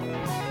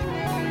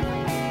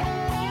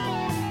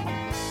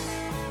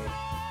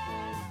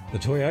 The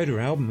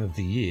Toyota Album of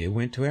the Year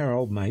went to our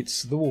old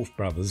mates, the Wolf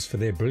Brothers, for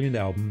their brilliant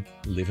album,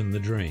 Livin' the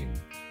Dream.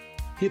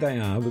 Here they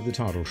are with the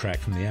title track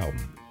from the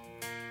album.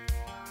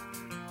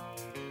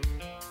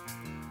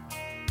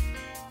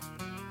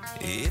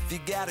 If you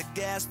got a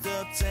gassed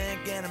up tank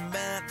and a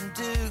Mountain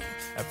Dew,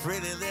 a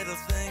pretty little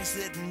thing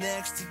sitting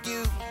next to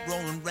you,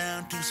 rolling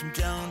round to some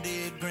John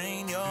Deere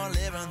green, you're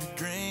living the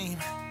dream.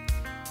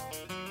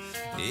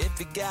 If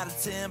you got a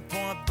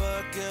 10-point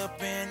buck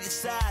up in your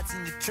sights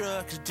and your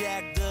truck is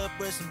jacked up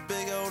with some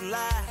big old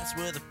lights,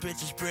 where the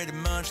picture's pretty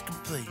much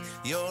complete,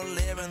 you're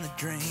living the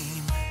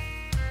dream.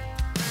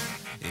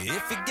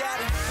 If you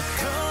got a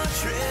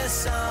country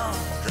song,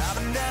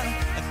 driving down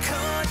a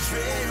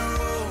country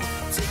road,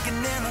 taking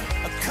in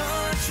a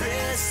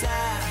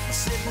countryside,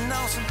 sitting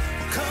on some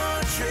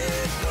country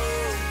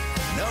gold.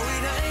 No,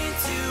 it ain't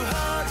too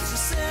hard, it's a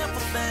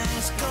simple thing.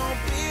 It's cold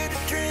beer to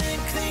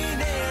drink,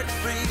 clean air to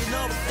breathe.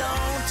 No, it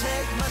don't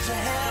take much to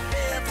have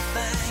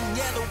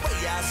everything. Yeah, the way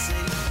I see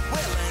it,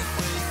 well, ain't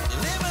we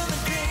living the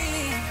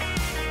dream?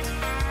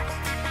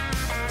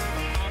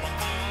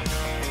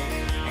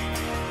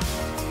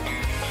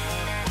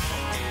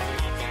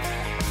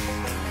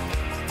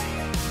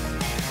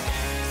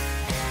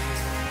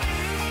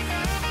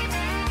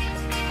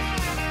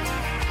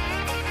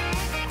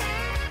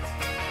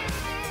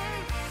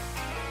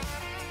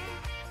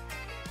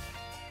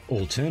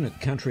 Alternate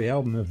Country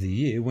Album of the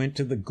Year went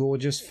to the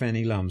gorgeous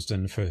Fanny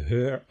Lumsden for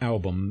her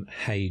album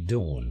Hey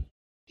Dawn.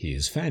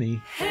 Here's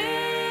Fanny.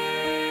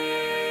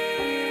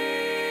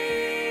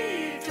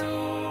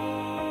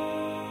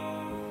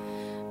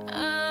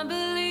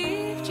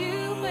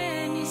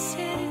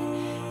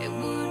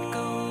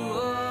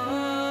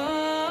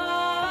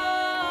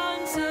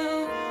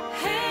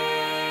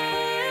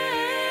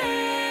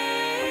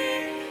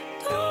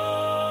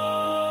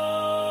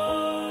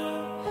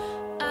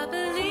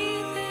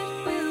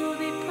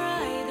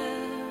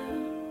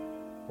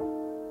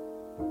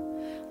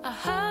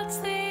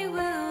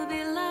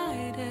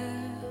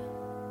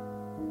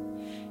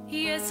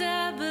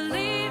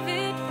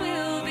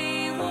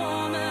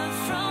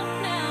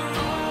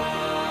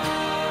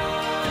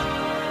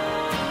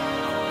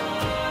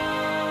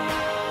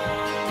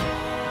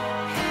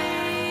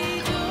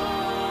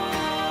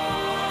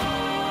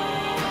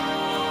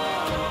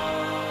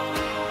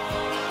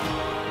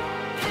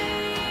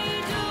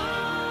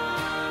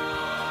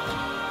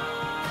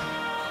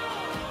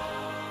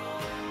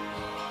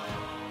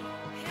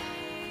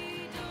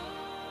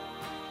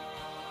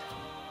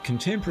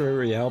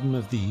 Contemporary Album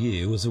of the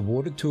Year was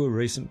awarded to a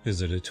recent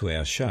visitor to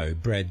our show,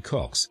 Brad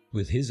Cox,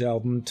 with his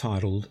album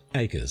titled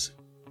Acres.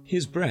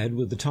 Here's Brad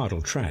with the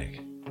title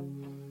track.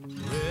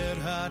 Red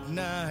hot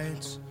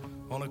nights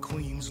on a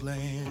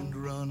Queensland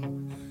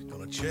run.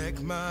 Gonna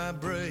check my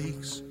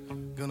brakes,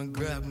 gonna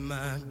grab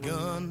my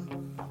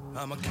gun.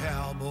 I'm a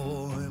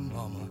cowboy,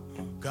 mama,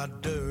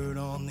 got dirt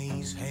on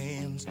these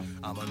hands.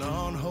 I'm an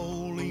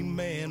unholy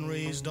man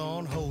raised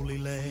on holy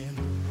land.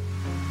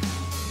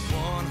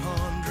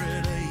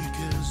 100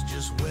 acres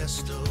just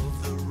west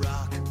of the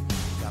rock.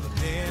 Got a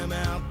dam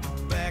out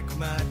the back,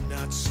 might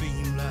not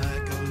seem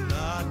like a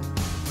lot,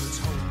 but it's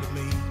home to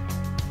me,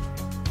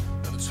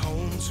 and it's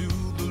home to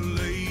the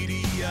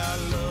lady I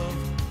love.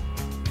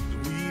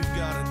 We've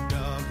got a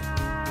dog.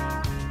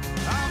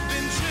 I've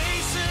been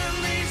chasing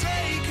these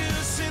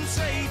acres since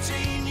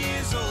 18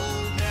 years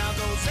old. Now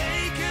those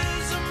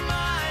acres are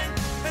mine,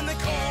 and they're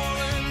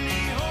calling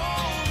me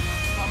home.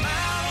 I'm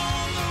out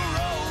on the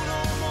road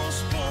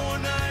almost 4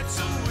 nights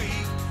a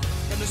week,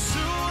 and as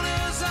soon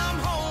as I'm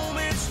home,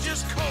 it's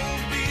just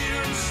cold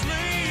beer and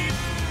sleep.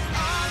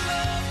 I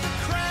love the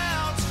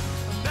crowds,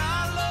 and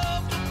I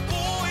love the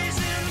boys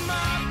in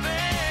my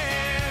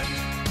band,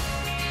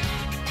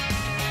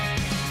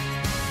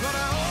 but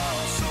I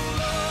also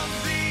love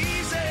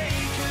these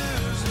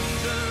acres and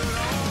dirt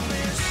on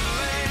this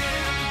land.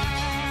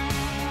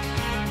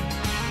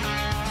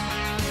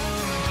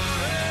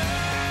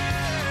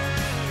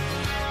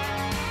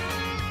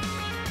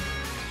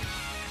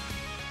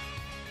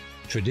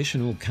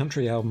 Traditional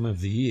Country Album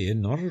of the Year,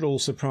 not at all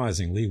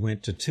surprisingly,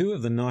 went to two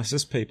of the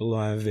nicest people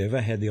I have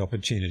ever had the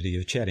opportunity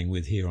of chatting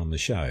with here on the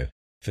show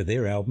for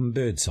their album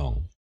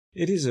Birdsong.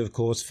 It is, of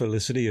course,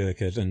 Felicity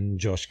Urquhart and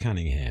Josh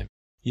Cunningham.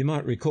 You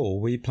might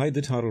recall we played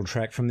the title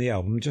track from the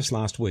album just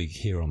last week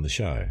here on the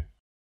show.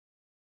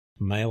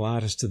 Male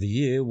Artist of the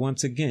Year,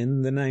 once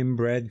again, the name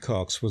Brad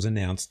Cox was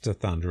announced to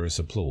thunderous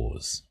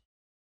applause.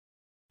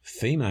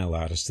 Female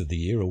Artist of the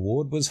Year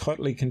award was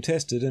hotly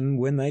contested, and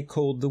when they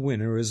called the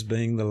winner as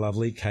being the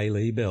lovely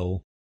Kaylee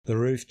Bell, the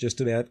roof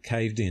just about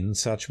caved in,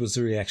 such was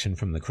the reaction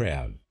from the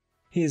crowd.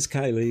 Here's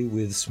Kaylee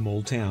with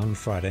Small Town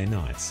Friday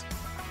Nights.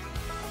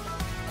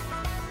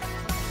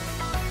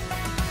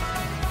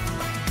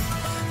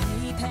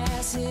 We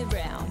pass it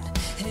round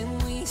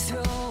and we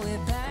throw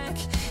it back.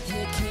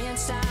 You can't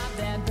stop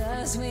that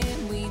buzz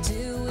when we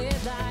do it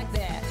like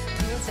that.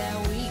 Put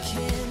that week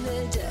in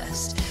the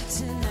dust.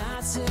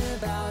 Tonight's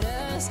about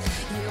us.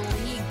 Yeah,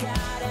 we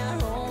got our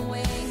own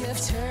way of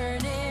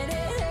turning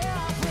it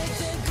up with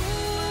the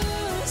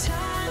good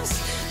times.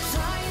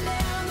 Flying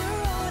down the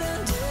road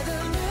under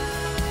the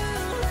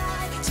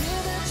moonlight to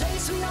the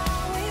place we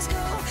always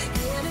go.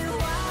 Getting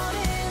wild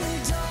in the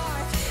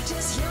dark.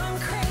 Just young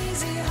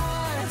crazy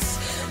hearts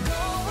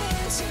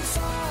going too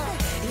far.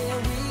 Yeah,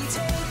 we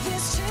take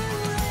this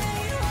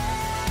two-lane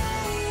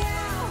way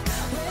out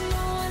where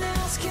no one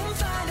else can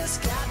find us.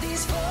 Got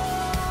these four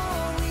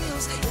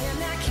wheels in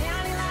that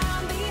county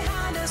line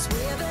behind us,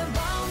 where the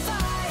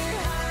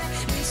bonfire high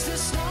meets the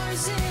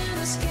stars in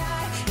the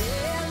sky.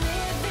 Yeah,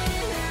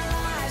 living our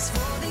lives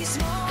for these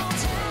small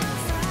town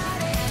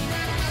Friday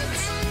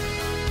nights.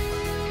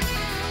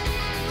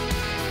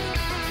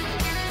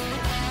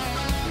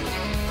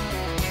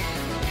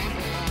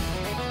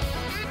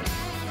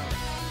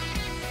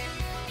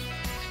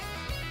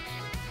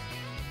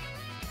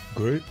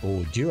 Group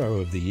or Duo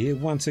of the Year,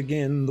 once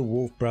again the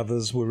Wolf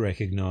Brothers were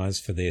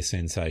recognised for their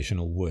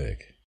sensational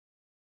work.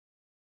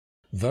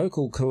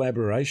 Vocal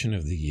Collaboration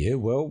of the Year,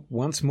 well,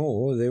 once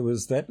more there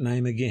was that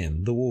name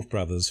again, the Wolf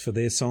Brothers, for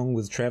their song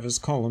with Travis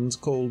Collins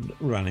called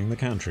Running the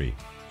Country.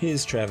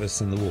 Here's Travis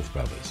and the Wolf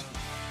Brothers.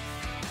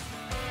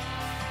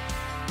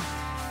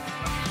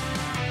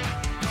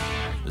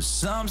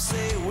 Some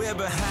say we're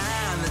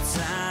behind the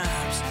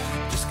times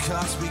just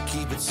 'cause we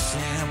keep it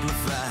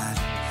simplified,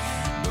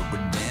 but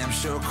we're damn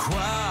sure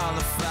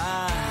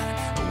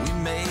qualified. We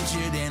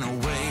majored in a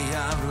way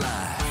of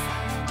life,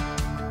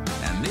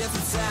 and If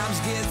the times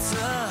get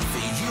tough,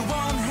 you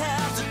won't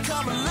have to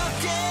come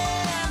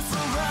looking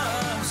for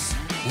us.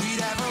 We'd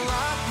have a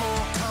lot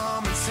more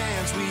common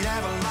sense. We'd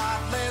have a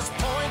lot less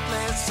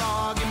pointless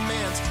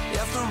arguments.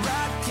 If the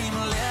right came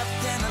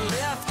left and the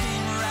left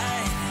came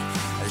right,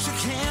 shook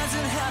hands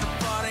and had a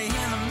party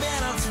in the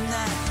middle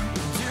tonight.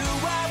 We'll do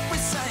what we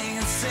say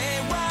and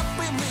say what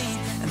we mean,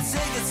 and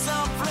take it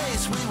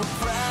someplace we were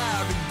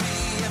proud to be.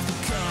 If the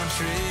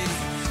country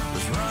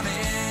was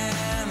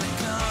running the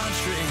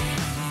country.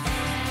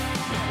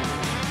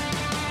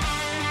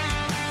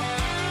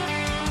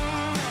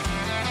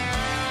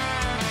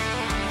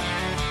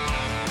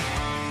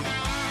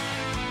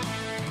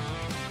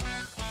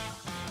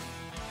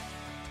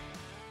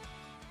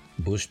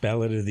 Bush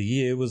Ballad of the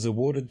Year was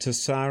awarded to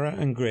Sarah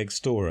and Greg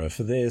Storer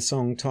for their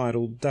song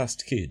titled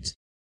Dust Kids.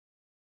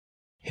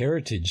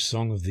 Heritage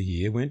Song of the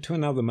Year went to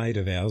another mate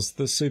of ours,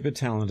 the super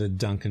talented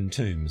Duncan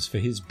Toombs, for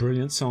his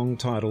brilliant song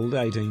titled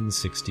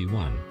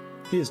 1861.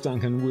 Here's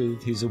Duncan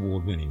with his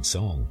award-winning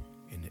song.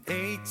 In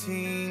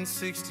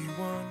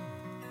 1861,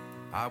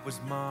 I was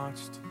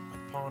marched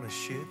upon a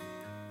ship,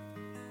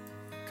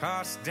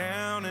 cast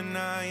down in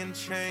iron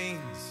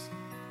chains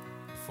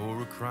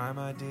for a crime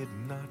I did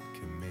not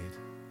commit.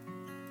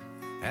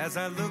 As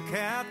I look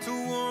out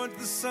toward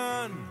the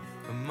sun,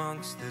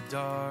 amongst the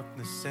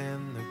darkness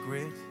and the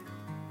grit,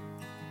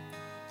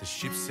 the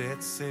ship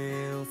set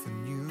sail for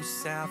New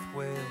South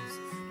Wales.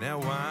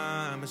 Now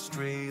I'm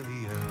Australia.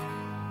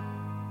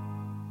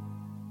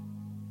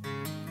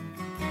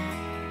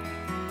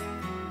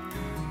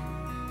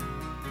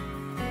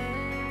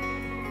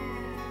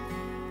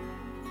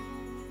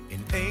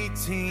 In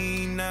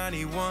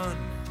 1891,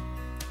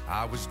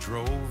 I was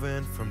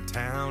droving from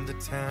town to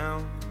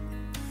town,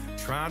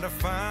 trying to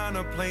find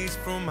a place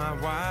for my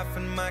wife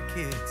and my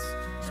kids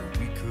so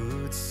we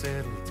could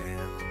settle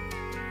down.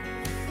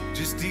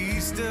 Just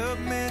east of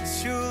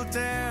Mitchell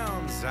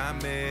Downs, I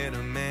met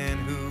a man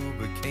who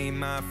became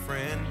my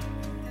friend.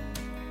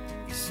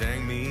 He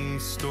sang me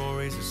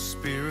stories of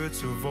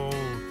spirits of old.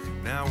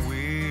 Now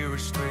we're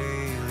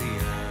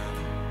Australia.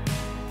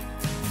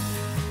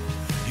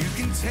 You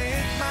can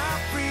take my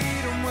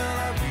freedom, well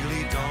I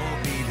really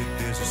don't need it.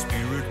 There's a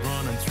spirit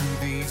running through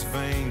these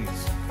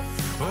veins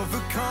of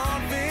a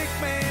convict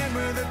man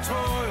with a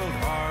toiled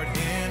hard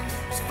hand,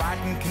 whose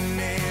fighting can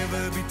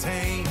never be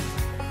tamed.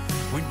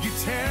 When you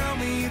tell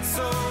me it's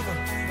over,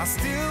 I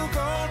still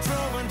go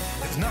droving.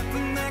 There's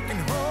nothing that can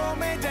hold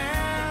me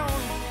down.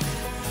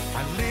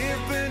 I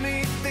live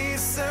beneath these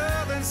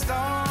southern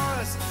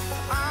stars.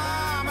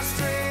 I'm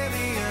Australian.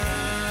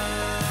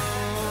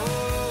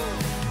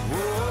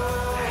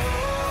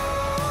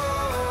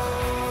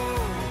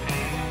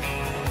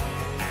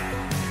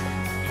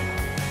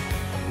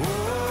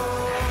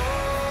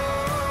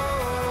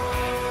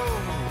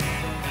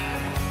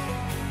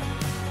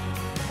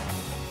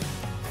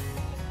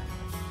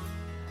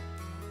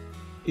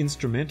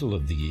 Instrumental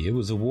of the Year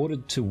was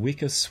awarded to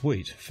Wicker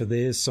Sweet for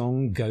their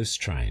song Ghost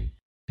Train.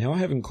 Now, I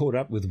haven't caught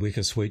up with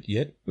Wicker Sweet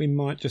yet. We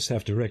might just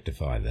have to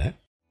rectify that.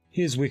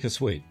 Here's Wicker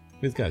Sweet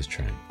with Ghost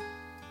Train.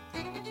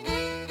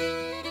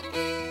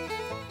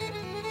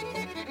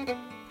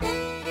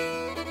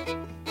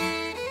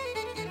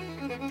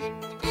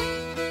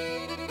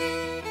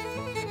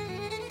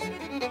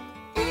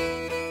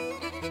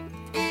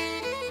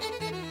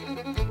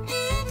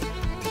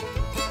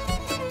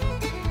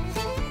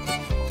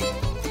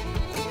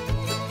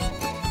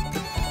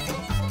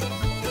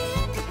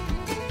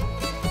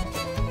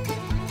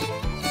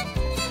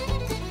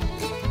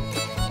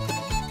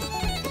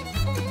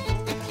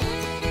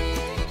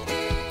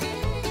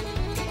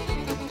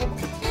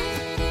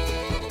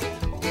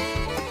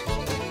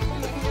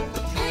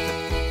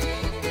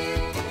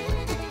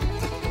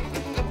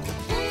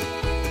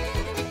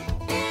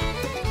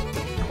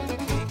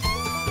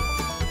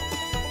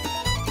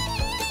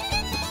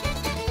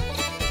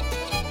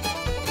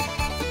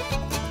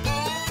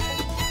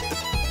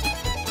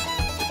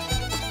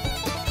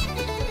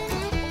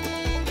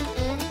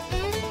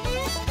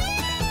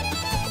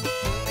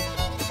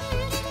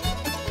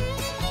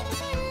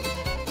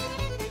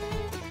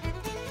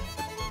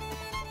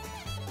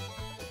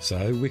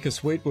 So Wicker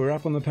Sweet were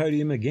up on the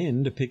podium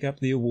again to pick up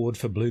the award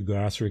for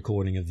Bluegrass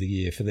Recording of the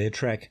Year for their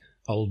track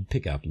Old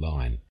Pickup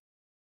Line.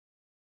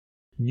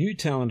 New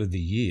Talent of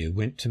the Year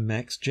went to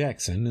Max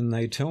Jackson, and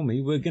they tell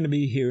me we're going to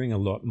be hearing a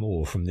lot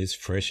more from this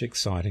fresh,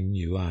 exciting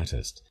new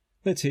artist.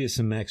 Let's hear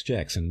some Max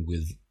Jackson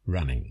with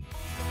Running.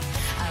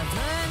 I've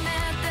learned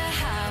that the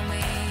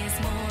highway is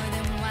more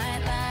than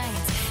white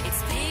lines.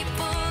 It's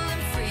people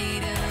and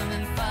freedom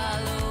and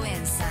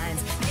following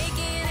signs,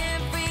 making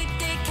every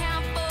day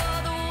count for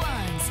the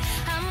ones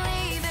I'm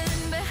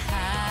leaving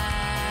behind.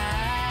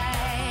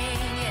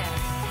 Yeah,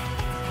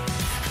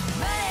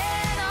 I'm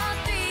running on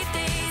 3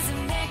 days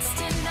and next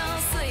to no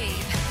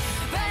sleep,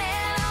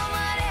 running on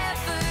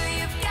whatever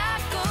you've got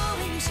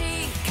going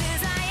cheap,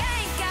 'cause I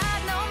ain't got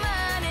no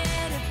money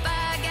to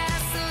buy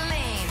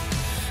gasoline.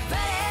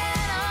 Running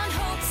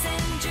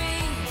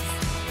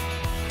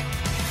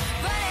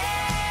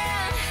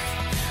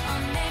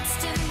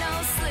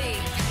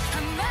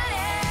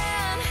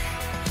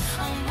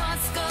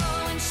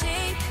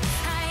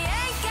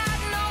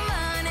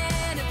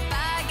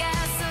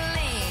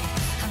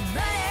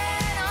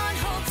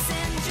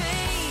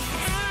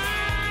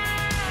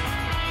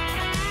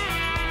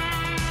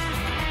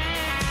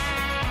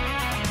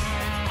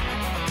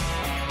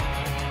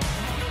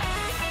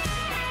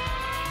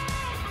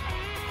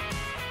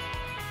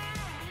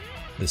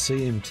The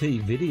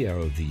CMT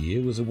Video of the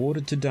Year was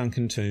awarded to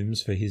Duncan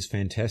Toombs for his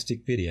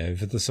fantastic video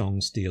for the song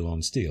Steel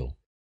on Steel.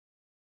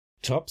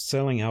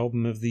 Top-selling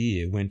album of the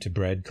year went to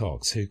Brad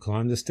Cox, who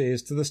climbed the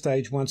stairs to the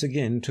stage once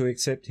again to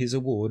accept his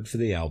award for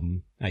the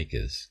album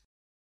Acres.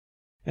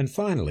 And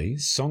finally,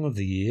 Song of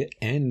the Year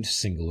and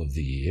Single of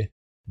the Year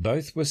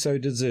both were so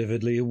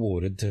deservedly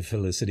awarded to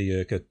Felicity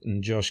Urquhart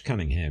and Josh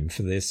Cunningham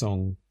for their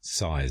song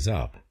Size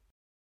Up.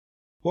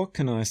 What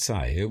can I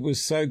say? It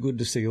was so good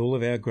to see all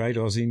of our great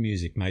Aussie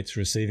music mates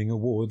receiving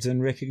awards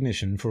and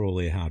recognition for all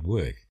their hard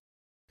work.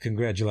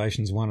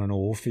 Congratulations one and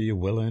all for your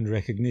well-earned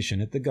recognition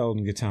at the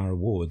Golden Guitar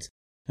Awards,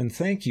 and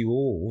thank you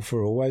all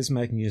for always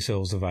making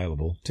yourselves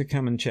available to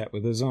come and chat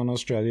with us on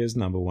Australia's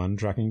 #1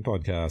 trucking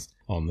podcast,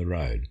 On the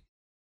Road.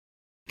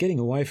 Getting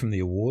away from the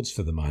awards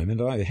for the moment,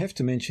 I have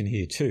to mention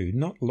here too,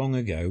 not long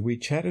ago we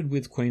chatted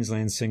with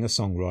Queensland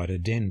singer-songwriter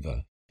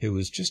Denver, who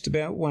was just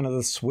about one of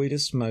the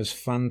sweetest, most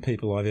fun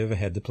people I've ever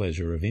had the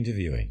pleasure of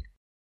interviewing.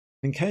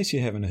 In case you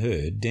haven't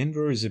heard,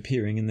 Denver is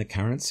appearing in the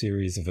current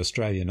series of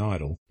Australian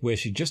Idol, where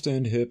she just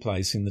earned her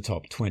place in the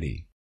top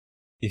 20.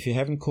 If you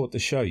haven't caught the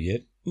show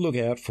yet, look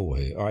out for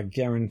her. I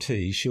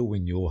guarantee she'll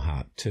win your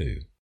heart too.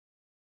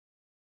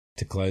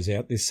 To close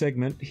out this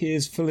segment,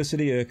 here's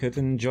Felicity Urquhart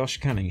and Josh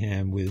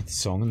Cunningham with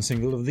Song and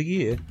Single of the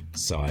Year,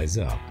 Size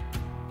Up.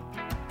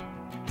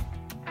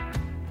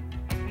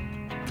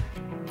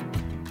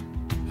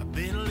 I've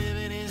been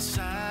living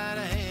inside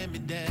of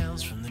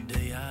hand-me-downs from the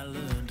day I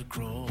learned to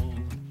crawl.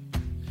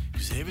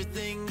 'Cause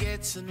everything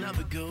gets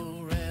another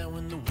go-round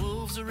when the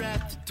wolves are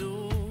at the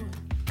door.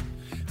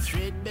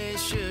 Threadbare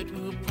shirt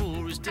we were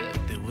poor as dirt,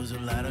 there was a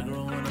lot of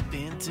growing up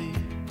into.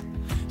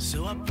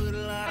 So I put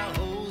a lot of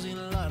holes in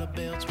a lot of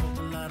belts, walked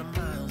a lot of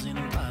miles in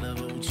a lot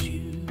of old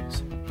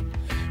shoes.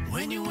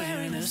 When you're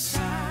wearing a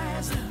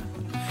size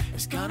up,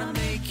 it's gonna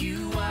make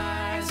you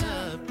wise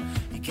up.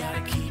 You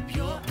gotta keep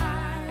your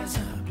eyes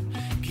up,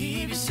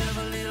 give yourself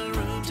a little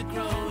room to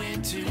grow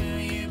into.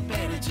 You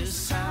better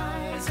just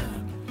size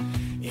up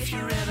if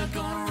you're ever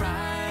gonna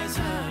rise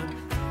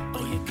up,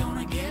 or you're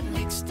gonna get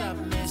mixed up,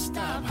 messed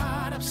up,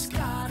 hard up,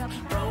 scarred up,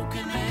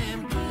 broken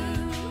and blue.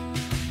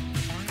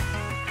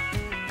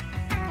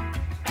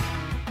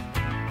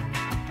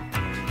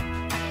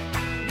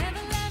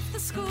 Never left the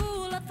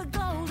school of the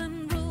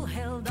golden rule,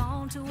 held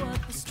on to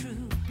what was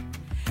true.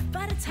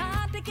 But it's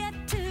hard to get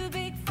too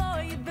big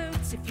for your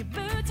boots if your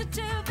boots are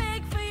too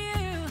big for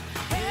you.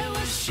 There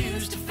were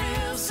shoes to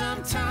fill,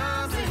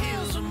 sometimes the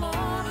hills were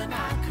more than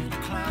I could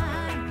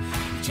climb.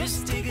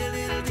 Just dig a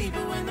little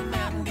deeper when the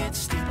mountain gets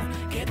steeper,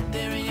 get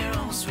there in your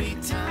own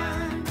sweet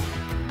time.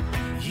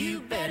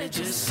 You better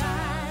just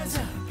size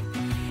up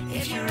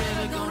if you're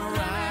ever gonna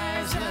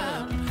rise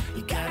up.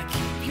 You gotta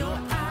keep your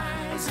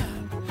eyes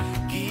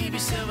up, give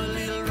yourself a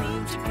little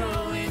room to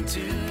grow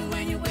into.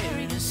 When you're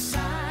wearing a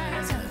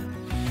size up,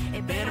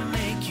 it better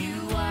make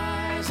you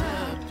wise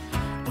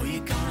up, or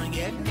you're gonna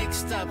get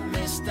mixed up,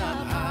 messed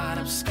up, hard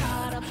up,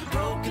 scarred up,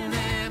 broken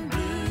and blue.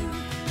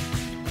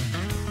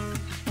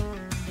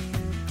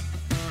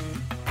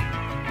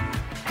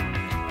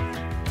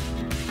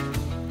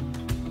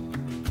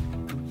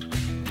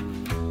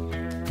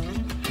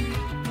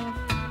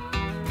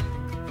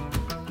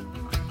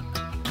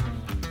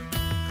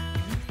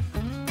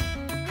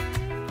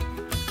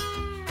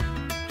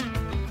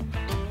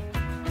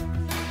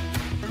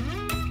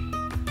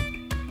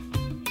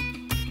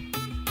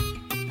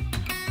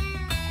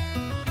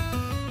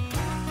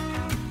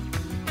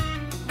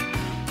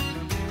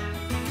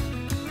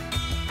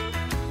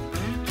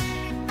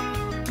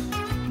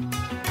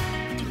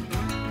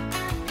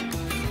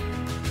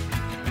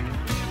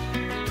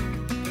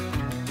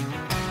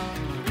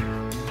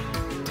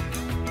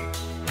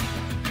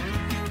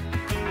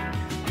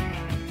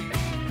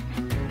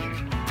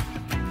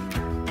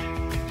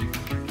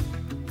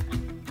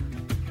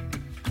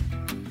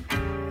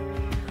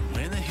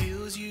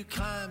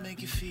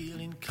 Make you feel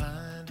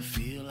inclined to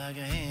feel like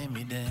a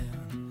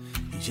hand-me-down.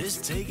 You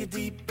just take a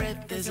deep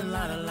breath, there's a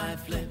lot of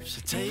life left,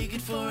 so take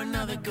it for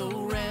another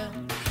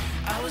go-round.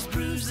 I was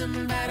bruised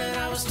and battered,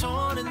 I was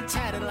torn and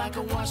tattered like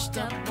a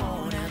washed-up,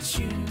 worn-out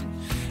shoe.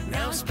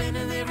 Now I'm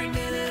spending every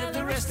minute of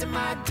the rest of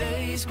my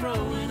days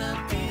growing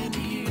up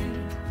into you.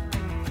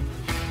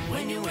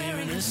 When you're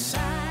wearing a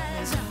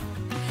size up,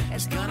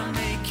 it's gonna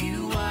make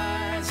you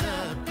wise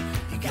up.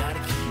 You gotta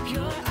keep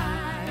your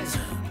eyes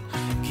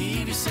up,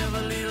 give yourself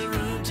a little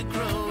room to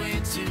grow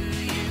into.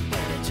 You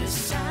better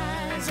just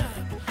size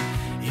up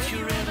if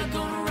you're ever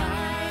gonna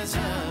rise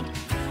up,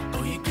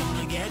 or you're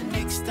gonna get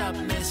mixed up,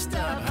 messed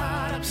up,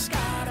 hard up,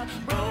 scarred up,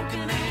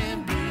 broken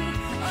and blue.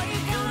 Or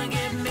you're gonna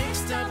get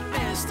mixed up,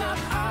 messed up,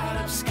 hard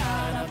up,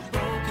 scarred up,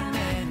 broken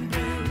and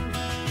blue.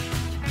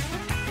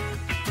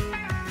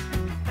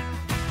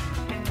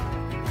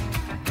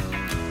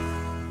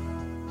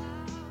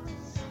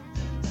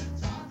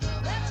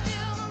 Let's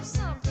give them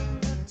something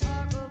to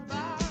talk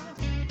about.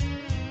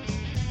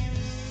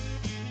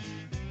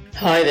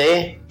 Hi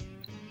there.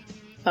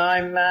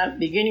 I'm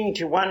beginning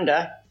to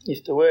wonder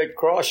if the word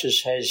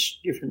crisis has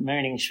different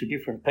meanings for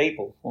different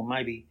people, or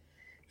maybe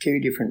two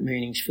different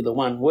meanings for the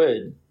one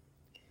word.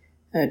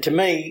 To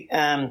me,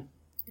 it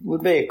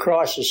would be a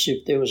crisis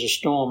if there was a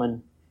storm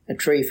and a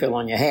tree fell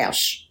on your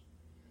house.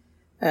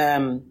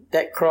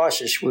 That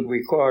crisis would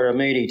require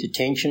immediate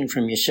attention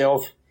from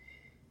yourself,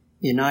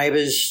 your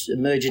neighbours,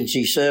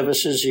 emergency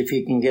services, if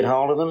you can get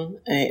hold of them,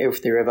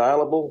 if they're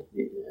available,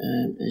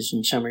 as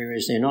in some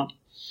areas they're not,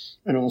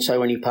 and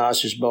also any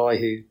passers-by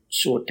who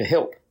sought to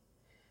help.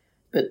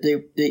 But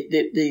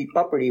the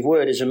operative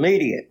word is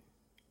immediate.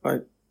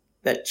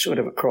 That sort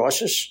of a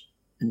crisis,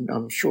 and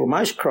I'm sure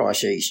most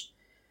crises,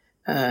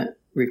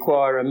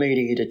 require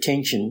immediate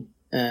attention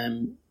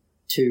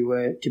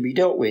to be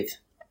dealt with.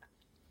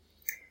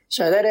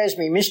 So that has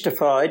me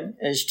mystified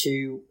as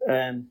to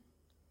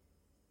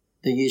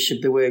the use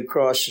of the word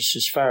crisis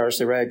as far as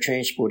the road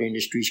transport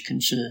industry is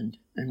concerned.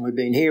 And we've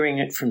been hearing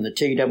it from the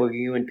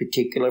TWU in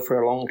particular for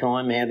a long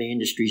time, how the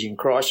industry's in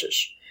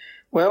crisis.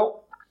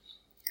 Well,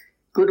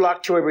 good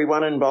luck to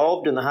everyone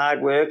involved in the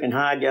hard work and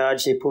hard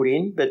yards they put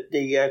in, but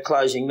the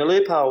Closing the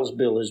Loopholes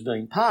Bill has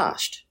been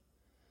passed.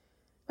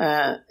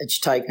 It's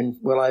taken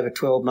well over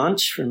 12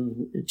 months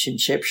from its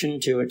inception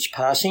to its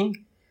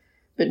passing.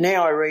 But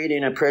now I read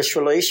in a press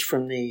release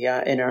from the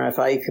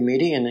NRFA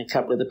committee and a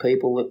couple of the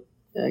people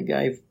that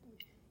gave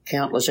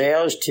countless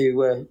hours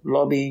to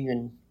lobbying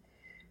and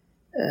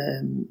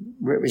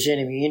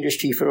representing the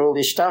industry for all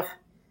this stuff,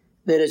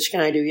 that it's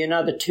going to be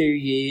another 2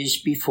 years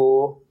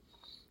before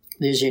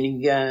there's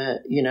any,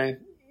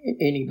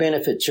 any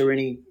benefits or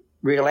any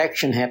real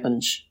action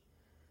happens.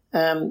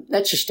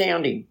 That's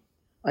astounding.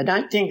 I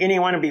don't think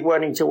anyone would be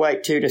wanting to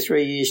wait 2 to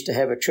 3 years to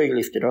have a tree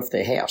lifted off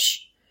their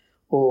house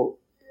or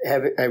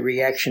have a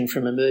reaction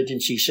from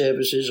emergency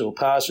services or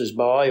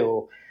passers-by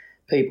or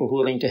people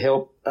willing to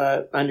help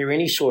under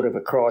any sort of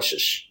a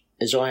crisis,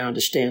 as I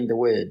understand the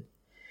word.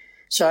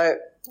 So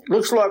it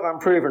looks like I'm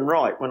proven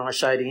right when I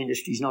say the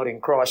industry's not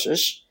in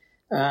crisis.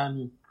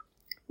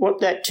 What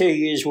that 2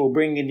 years will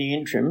bring in the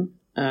interim,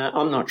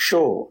 I'm not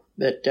sure,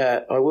 but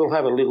I will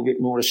have a little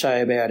bit more to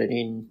say about it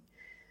in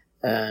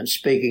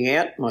Speaking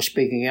Out, my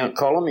Speaking Out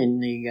column in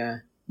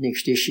the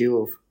next issue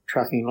of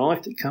Trucking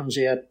Life that comes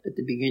out at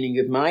the beginning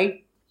of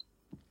May.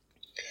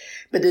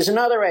 But there's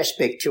another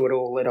aspect to it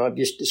all that I've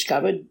just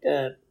discovered.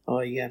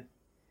 I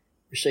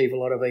receive a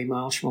lot of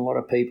emails from a lot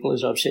of people,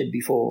 as I've said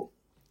before.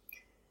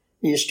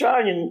 The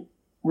Australian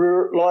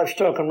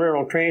Livestock and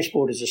Rural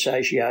Transporters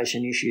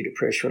Association issued a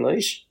press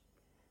release,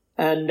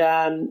 and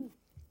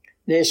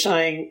they're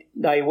saying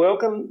they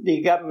welcome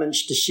the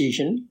government's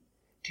decision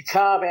to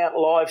carve out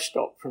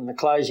livestock from the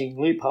Closing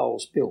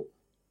Loopholes Bill.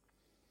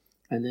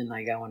 And then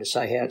they go on to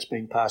say how it's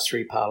been passed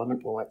through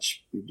Parliament. Well,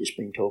 we've just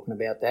been talking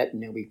about that,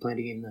 and there'll be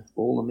plenty in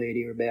all the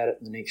media about it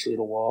in the next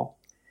little while.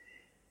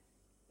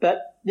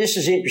 But this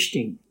is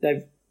interesting.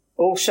 They've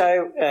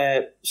also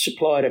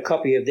supplied a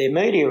copy of their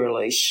media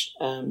release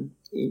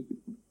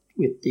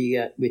with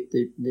the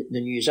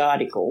news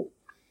article.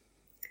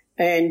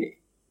 And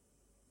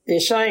they're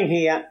saying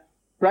here,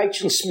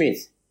 Rachel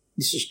Smith,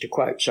 this is to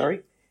quote,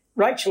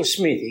 Rachel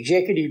Smith,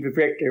 Executive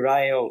Director of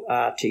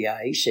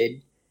ALRTA,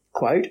 said,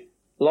 quote,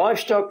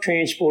 livestock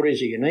transport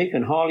is a unique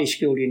and highly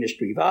skilled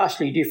industry,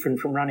 vastly different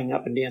from running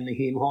up and down the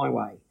Hume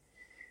Highway.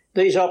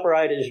 These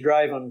operators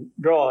drive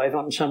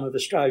on some of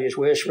Australia's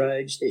worst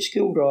roads. They're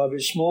skilled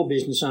drivers, small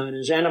business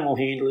owners, animal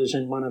handlers,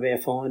 and one of our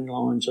fine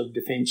lines of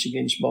defence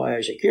against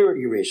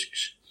biosecurity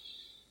risks.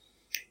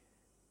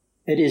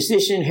 It is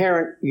this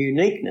inherent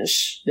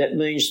uniqueness that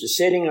means the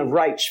setting of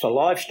rates for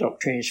livestock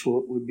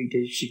transport would be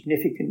to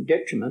significant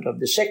detriment of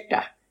the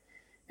sector,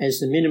 as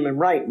the minimum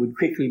rate would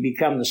quickly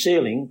become the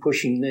ceiling,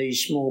 pushing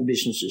these small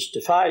businesses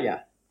to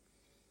failure.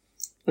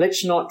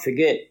 Let's not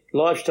forget,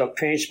 livestock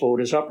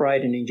transporters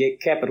operate and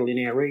inject capital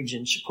in our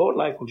region, support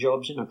local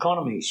jobs and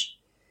economies.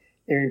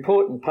 They're an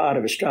important part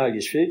of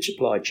Australia's food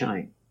supply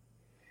chain.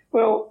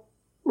 Well,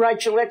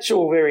 Rachel, that's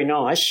all very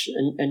nice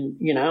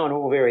and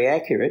all very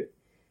accurate,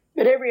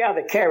 but every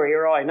other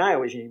carrier I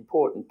know is an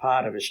important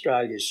part of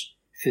Australia's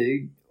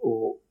food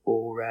or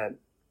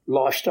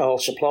lifestyle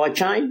supply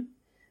chain,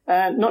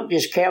 not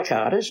just cow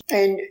carters.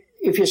 And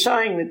if you're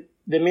saying that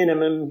the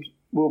minimum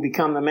will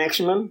become the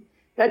maximum,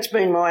 that's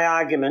been my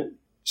argument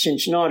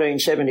since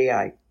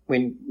 1978,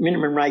 when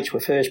minimum rates were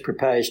first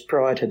proposed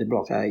prior to the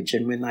blockades,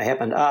 and when they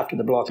happened after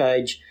the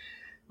blockades,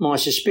 my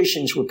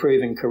suspicions were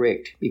proven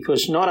correct,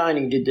 because not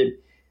only did the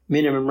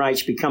minimum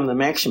rates become the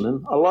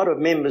maximum, a lot of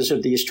members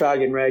of the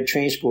Australian Road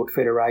Transport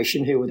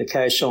Federation, who were the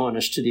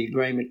co-signers to the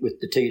agreement with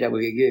the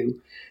TWU,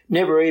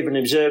 never even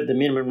observed the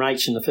minimum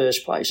rates in the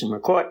first place and were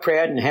quite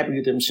proud and happy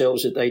with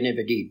themselves that they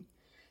never did.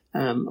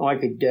 I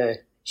could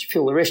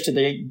fill the rest of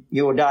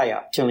your day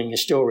up telling you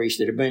stories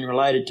that have been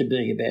related to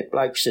me about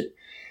blokes that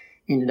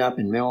ended up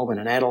in Melbourne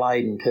and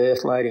Adelaide and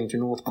Perth loading to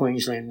North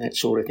Queensland, that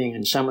sort of thing,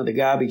 and some of the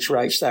garbage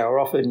rates they were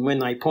offered. And when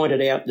they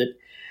pointed out that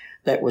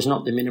that was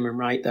not the minimum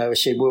rate, they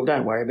said, well,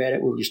 don't worry about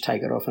it, we'll just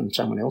take it off and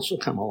someone else will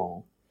come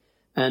along.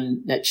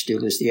 And that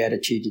still is the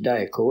attitude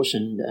today, of course,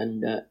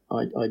 and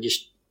I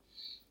just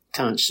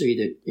can't see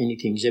that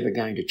anything's ever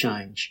going to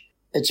change.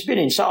 it's a bit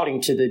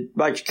insulting to the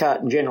boat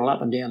cart in general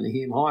up and down the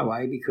Hume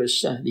Highway,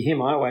 because the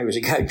Hume Highway was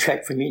a go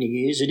track for many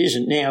years. It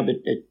isn't now, but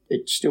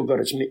it's still got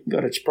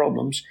its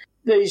problems.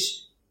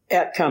 These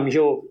outcomes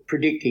you're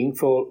predicting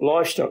for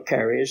livestock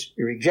carriers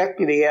are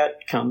exactly the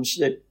outcomes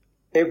that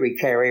every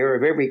carrier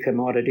of every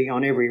commodity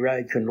on every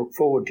road can look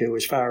forward to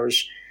as far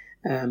as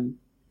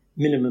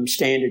minimum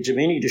standards of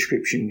any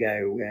description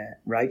go,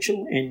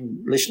 Rachel and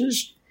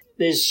listeners.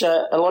 There's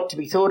a lot to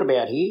be thought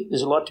about here.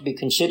 There's a lot to be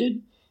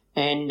considered.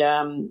 And,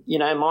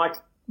 Mike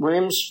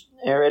Williams,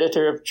 our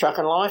editor of Truck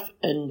and Life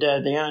and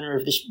the owner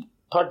of this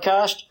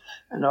podcast,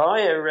 and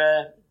I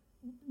are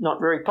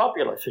not very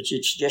popular for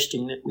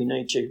suggesting that we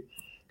need to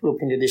look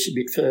into this a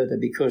bit further,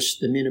 because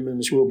the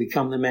minimums will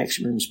become the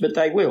maximums, but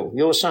they will.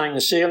 You're saying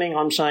the ceiling,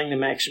 I'm saying the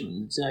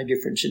maximum. There's no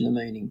difference in the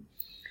meaning.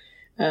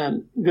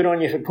 Good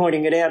on you for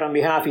pointing it out on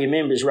behalf of your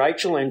members,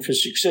 Rachel, and for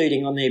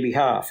succeeding on their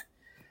behalf.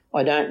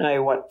 I don't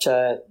know what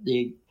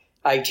the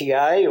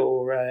ATA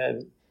or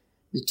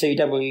the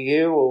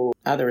TWU or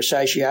other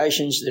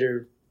associations that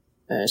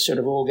are sort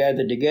of all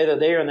gathered together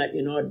there and that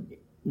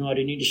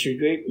United Industry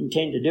Group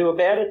intend to do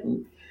about it.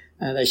 And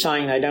they're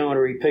saying they don't want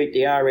to repeat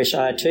the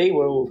RSRT.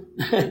 Well,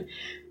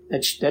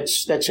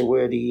 that's a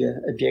worthy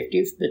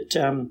objective. But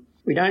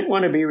we don't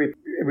want to be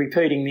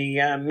repeating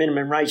the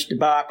minimum rates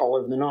debacle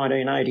of the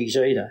 1980s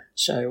either.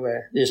 So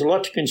there's a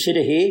lot to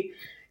consider here.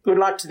 Good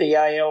luck to the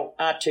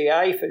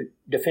ALRTA for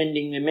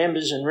defending their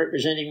members and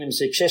representing them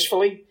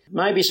successfully.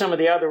 Maybe some of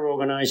the other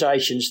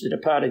organisations that are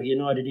part of the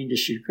United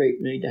Industry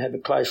Group need to have a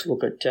close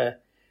look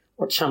at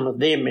what some of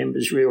their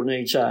members' real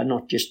needs are,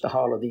 not just the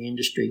whole of the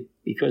industry,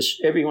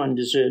 because everyone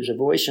deserves a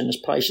voice and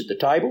a place at the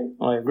table.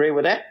 I agree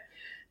with that.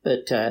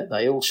 But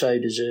they also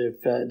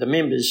deserve, the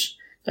members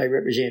they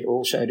represent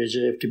also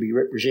deserve to be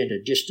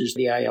represented, just as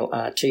the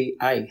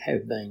ALRTA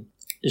have been.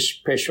 This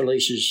press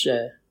release is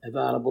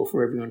available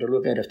for everyone to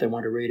look at if they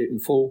want to read it in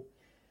full.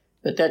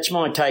 But that's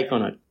my take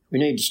on it. We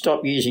need to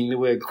stop using the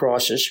word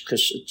crisis,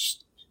 because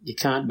there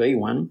can't be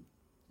one.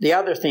 The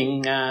other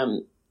thing,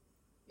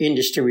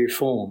 industry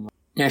reform.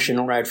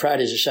 National Road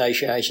Freighters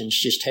Associations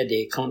just had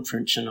their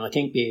conference, and I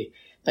think they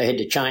had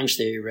to change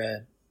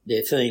their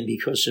theme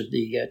because of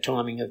the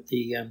timing of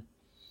the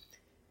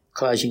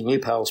Closing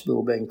Loopholes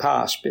Bill being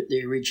passed. But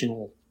the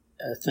original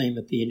theme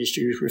of the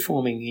industry is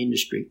reforming the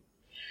industry.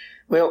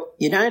 Well,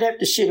 you don't have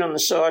to sit on the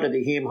side of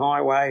the Hume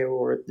Highway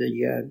or at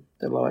the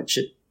lights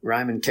at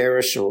Roman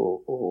Terrace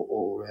or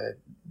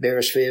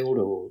Beresfield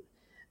or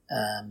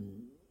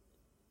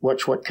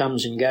watch what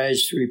comes and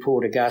goes through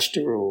Port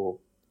Augusta or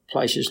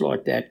places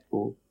like that,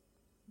 or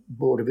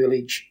Border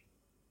Village,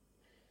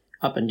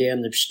 up and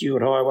down the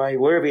Stewart Highway,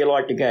 wherever you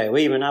like to go,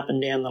 even up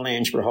and down the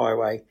Landsborough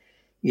Highway.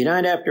 You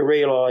don't have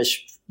to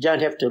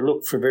don't have to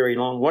look for very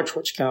long. Watch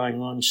what's going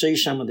on, see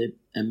some of the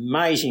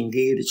amazing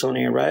gear that's on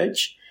our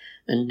roads.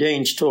 And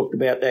Dean's talked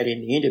about that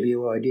in the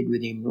interview I did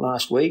with him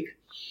last week.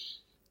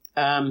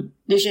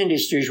 This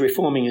industry is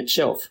reforming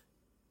itself.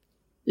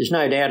 There's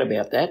no doubt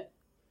about that.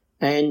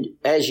 And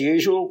as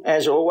usual,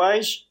 as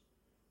always,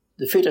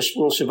 the fittest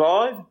will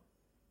survive,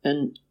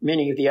 and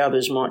many of the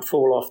others might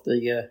fall off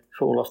the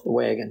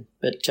wagon.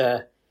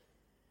 But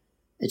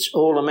it's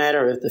all a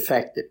matter of the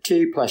fact that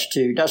 2 +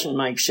 2 doesn't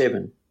make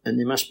 7. And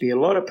there must be a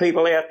lot of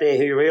people out there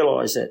who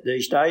realise that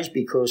these days,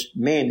 because,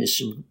 man, there's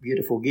some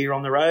beautiful gear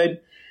on the road.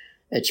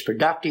 It's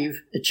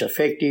productive, it's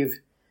effective,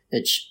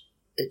 it's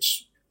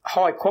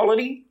high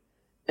quality,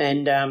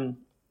 and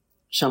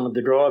some of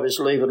the drivers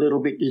leave a little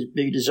bit to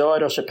be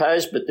desired, I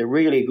suppose, but the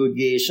really good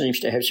gear seems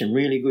to have some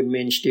really good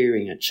men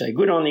steering it. So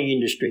good on the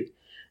industry.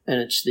 And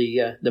it's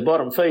the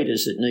bottom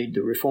feeders that need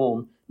the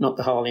reform, not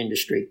the whole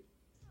industry.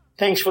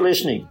 Thanks for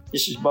listening.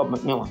 This is Bob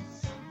McMillan.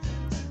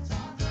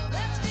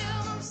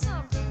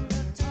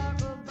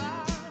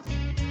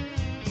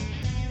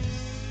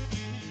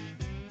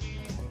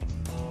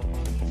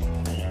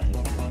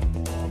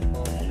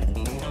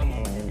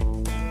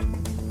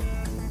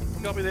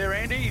 Copy there,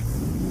 Andy.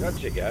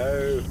 Gotcha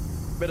go.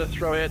 Better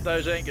throw out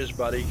those anchors,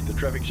 buddy. The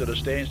traffic's at a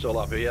standstill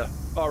up here.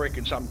 I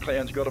reckon some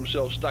clown's got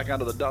himself stuck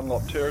under the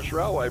Dunlop Terrace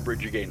Railway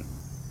Bridge again.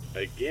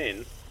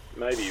 Again?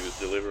 Maybe he was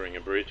delivering a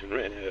bridge and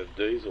ran out of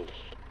diesel.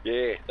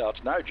 Yeah, no,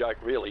 it's no joke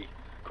really.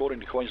 According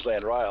to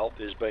Queensland Rail,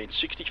 there's been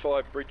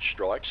 65 bridge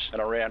strikes and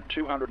around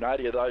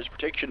 280 of those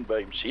protection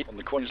beams hit on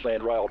the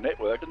Queensland Rail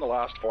network in the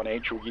last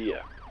financial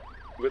year.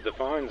 With the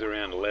fines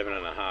around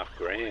 $11.5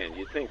 grand,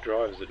 you'd think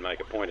drivers would make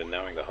a point of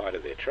knowing the height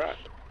of their truck.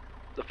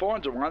 The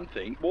fines are one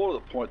thing. More to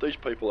the point, these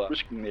people are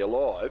risking their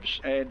lives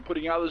and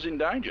putting others in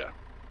danger.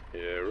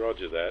 Yeah,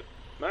 roger that.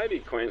 Maybe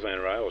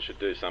Queensland Rail should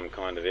do some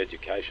kind of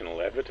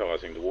educational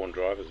advertising to warn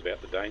drivers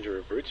about the danger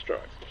of bridge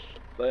strikes.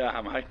 They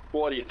are, mate.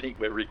 Why do you think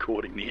we're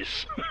recording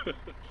this?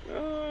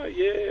 Oh,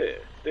 yeah.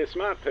 They're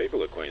smart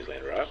people at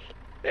Queensland Rail.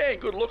 Yeah,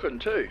 good looking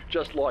too,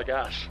 just like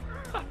us.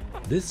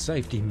 This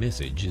safety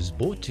message is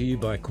brought to you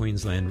by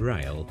Queensland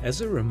Rail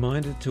as a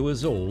reminder to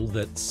us all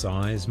that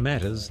size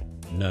matters.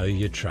 Know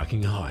your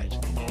trucking height.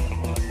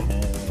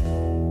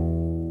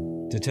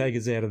 To take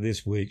us out of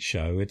this week's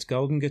show, it's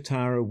Golden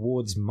Guitar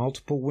Awards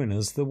multiple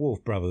winners, the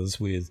Wolf Brothers,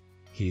 with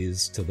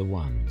Here's to the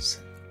ones.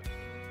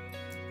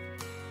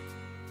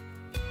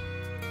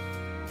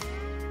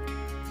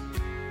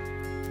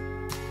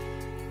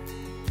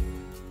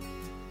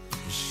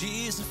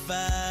 She's a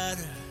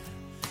fighter,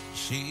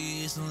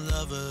 she's a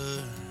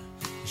lover,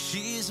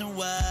 she's a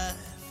wife,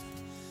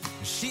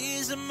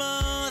 she's a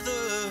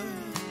mother,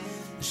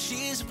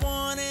 she's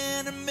 1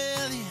 in a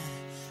million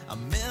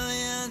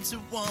to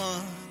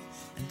 1,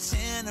 and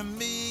 10 of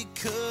me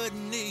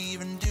couldn't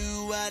even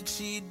do what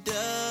she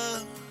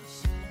does.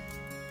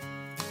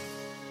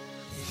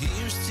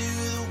 Here's to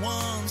the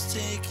ones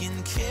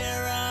taking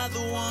care of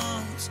the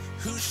ones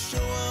who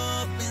show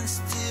up in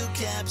steel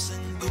caps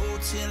and go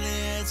till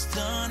it's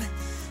done.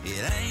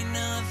 It ain't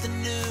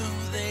nothing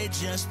new, they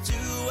just do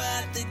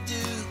what they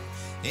do,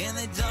 and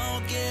they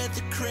don't get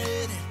the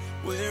credit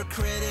where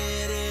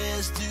credit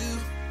is due.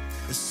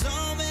 There's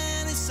so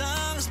many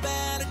songs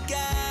about a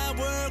guy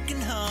working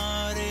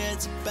hard,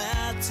 it's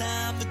about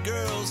time the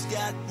girls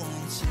got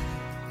one too.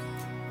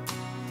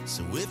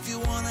 So if you're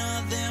one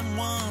of them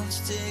ones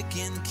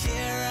taking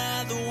care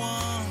of the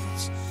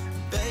ones,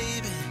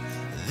 baby,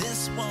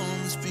 this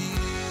one's for you.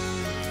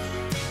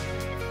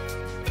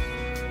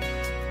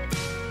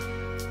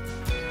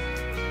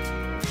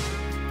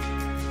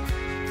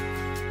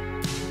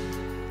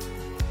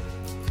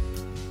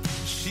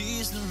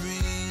 She's the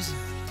reason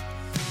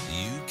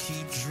you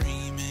keep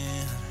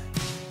dreaming,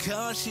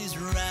 'cause she's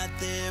right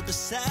there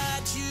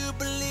beside you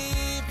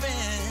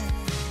believing.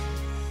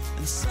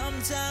 And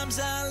sometimes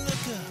I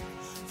look up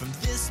from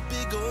this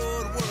big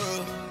old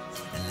world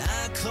and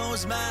I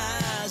close my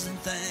eyes and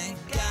thank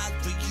God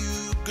for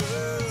you,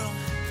 girl.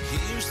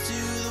 Here's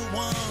to the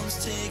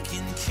ones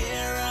taking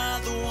care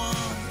of the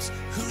ones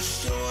who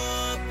show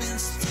up in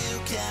steel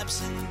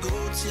caps and go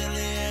till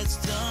it's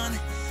done.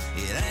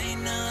 It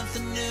ain't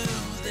nothing new,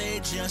 they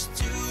just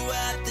do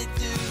what they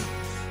do,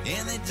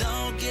 and they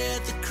don't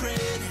get the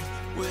credit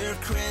where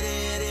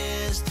credit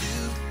is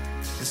due.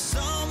 There's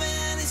so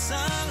many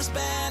songs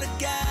about a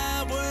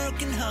guy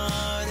working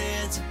hard,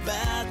 it's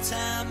about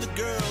time the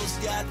girls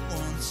got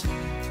one too.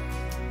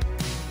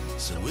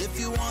 So if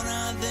you're one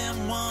of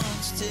them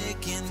ones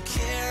taking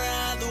care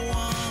of the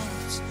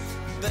ones,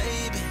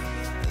 baby,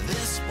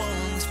 this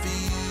one's for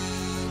you.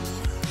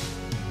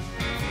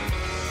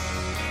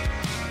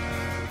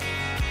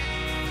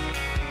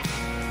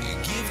 You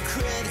give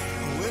credit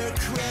where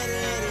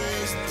credit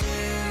is due.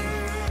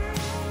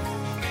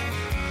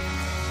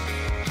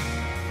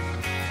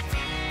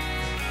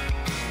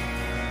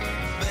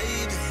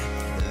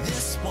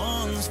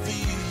 One's for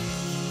you.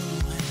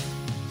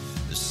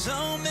 There's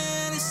so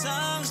many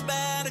songs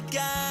about a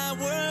guy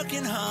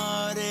working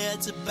hard,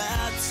 it's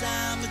about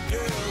time the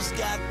girls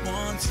got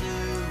one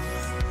too.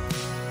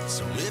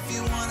 So if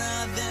you're one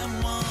of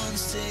them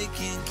ones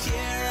taking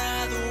care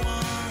of the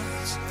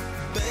ones,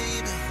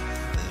 baby,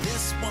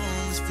 this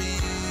one's for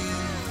you.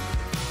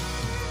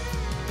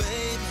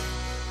 Baby,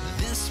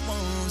 this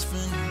one's for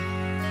you.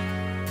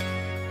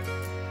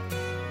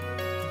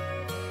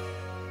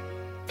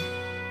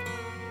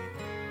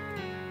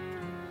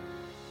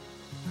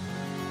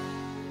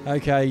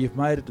 Okay, you've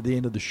made it to the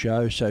end of the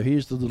show, so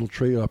here's the little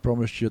treat I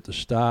promised you at the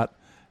start.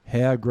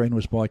 How Green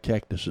Was My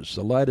Cactus. It's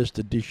the latest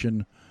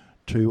addition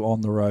to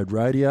On the Road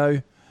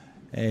Radio,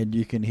 and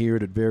you can hear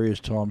it at various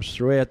times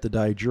throughout the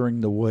day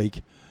during the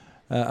week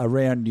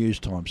around news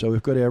time. So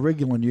we've got our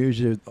regular news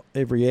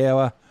every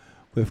hour.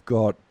 We've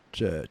got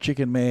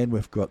Chicken Man,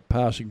 we've got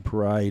Passing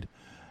Parade,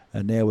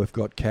 and now we've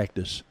got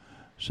Cactus.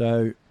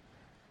 So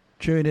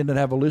tune in and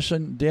have a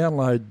listen.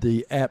 Download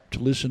the app to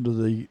listen to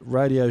the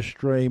radio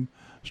stream.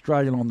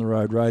 Australian On the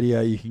Road Radio.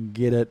 You can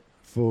get it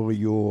for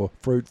your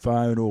Fruit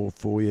phone or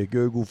for your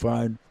Google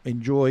phone.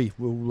 Enjoy.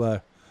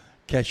 We'll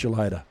catch you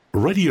later.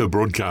 Radio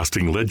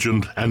broadcasting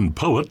legend and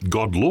poet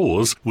God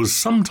Laws was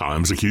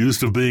sometimes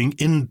accused of being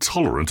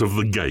intolerant of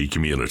the gay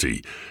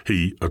community.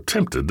 He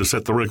attempted to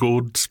set the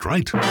record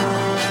straight.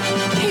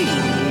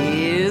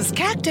 Here's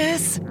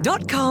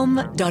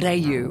cactus.com.au.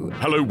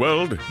 Hello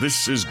world,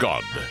 this is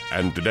God,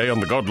 and today on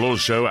the God Laws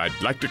Show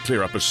I'd like to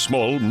clear up a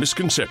small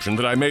misconception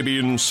that I may be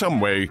in some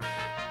way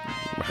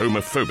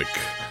homophobic.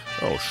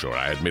 Oh, sure,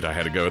 I admit I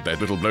had a go at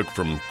that little bloke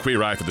from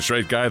Queer Eye for the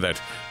Straight Guy,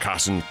 that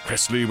Carson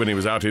Kressley, when he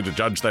was out here to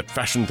judge that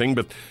fashion thing,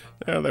 but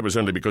that was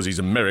only because he's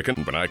American.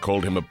 When I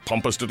called him a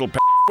pompous little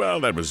well,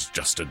 that was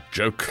just a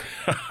joke.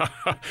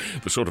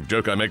 The sort of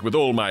joke I make with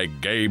all my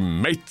gay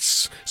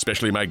mates,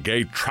 especially my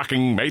gay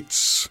trucking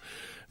mates.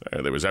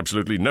 There was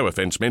absolutely no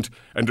offence meant,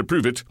 and to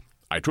prove it,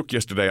 I took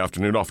yesterday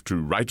afternoon off to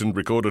write and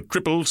record a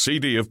triple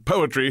CD of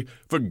poetry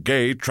for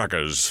gay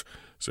truckers.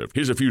 So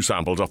here's a few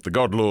samples off the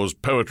God Laws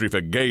Poetry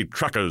for Gay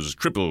Truckers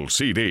triple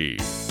CD.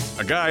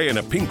 A guy in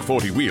a pink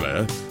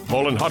 40-wheeler,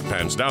 hauling hot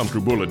pants down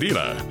through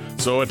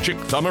Bulladila, saw a chick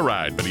thumb a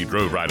ride, but he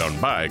drove right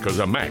on by, 'cause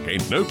a Mac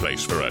ain't no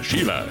place for a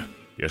Sheila.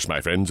 Yes, my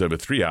friends, over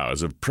 3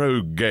 hours of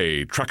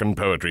pro-gay truckin'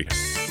 poetry.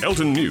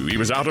 Elton knew he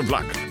was out of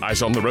luck.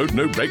 Ice on the road,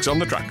 no brakes on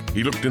the truck.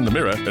 He looked in the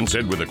mirror and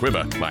said with a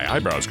quiver, my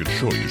eyebrows could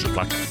sure use a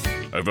pluck.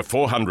 Over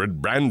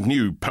 400 brand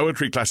new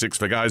poetry classics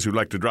for guys who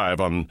like to drive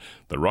on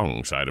the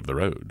wrong side of the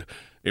road.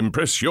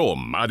 Impress your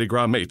Mardi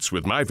Gras mates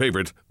with my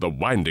favourite, the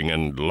winding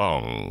and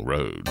long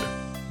road.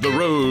 The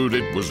road,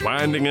 it was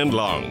winding and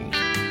long.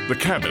 The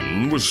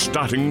cabin was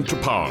starting to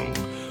pong.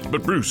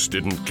 But Bruce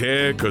didn't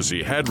care, 'cause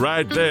he had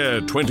right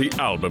there 20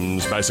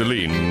 albums by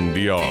Celine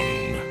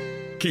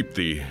Dion. Keep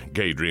the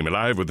gay dream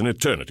alive with an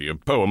eternity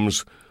of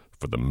poems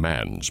for the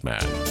man's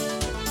man.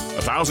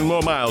 1,000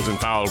 more miles in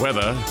foul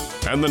weather,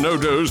 and the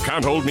no-dos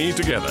can't hold me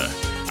together.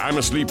 I'm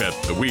asleep at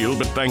the wheel,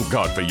 but thank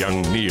God for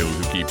young Neil,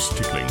 who keeps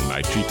tickling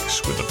my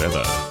cheeks with a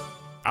feather.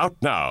 Out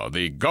now,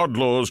 the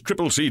Godlaw's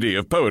triple CD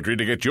of poetry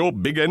to get your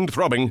big end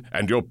throbbing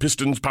and your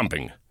pistons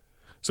pumping.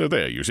 So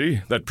there, you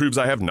see, that proves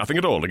I have nothing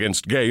at all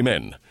against gay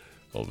men.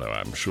 Although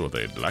I'm sure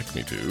they'd like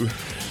me to. You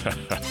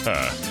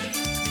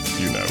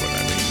know what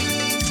I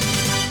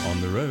mean.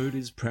 On the Road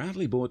is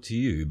proudly brought to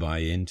you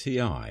by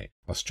NTI,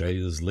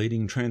 Australia's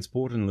leading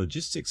transport and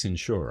logistics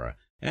insurer,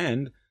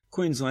 and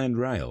Queensland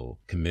Rail,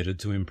 committed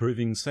to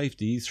improving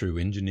safety through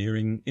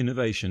engineering,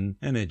 innovation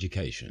and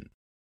education.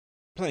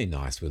 Play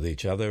nice with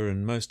each other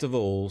and most of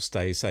all,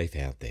 stay safe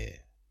out there.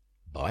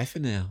 Bye for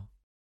now.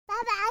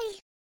 Bye-bye.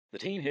 The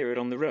team here at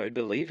On the Road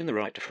believe in the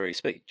right to free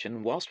speech,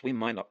 and whilst we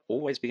might not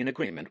always be in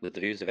agreement with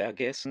the views of our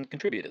guests and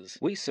contributors,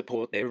 we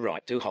support their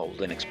right to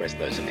hold and express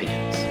those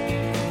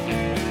opinions.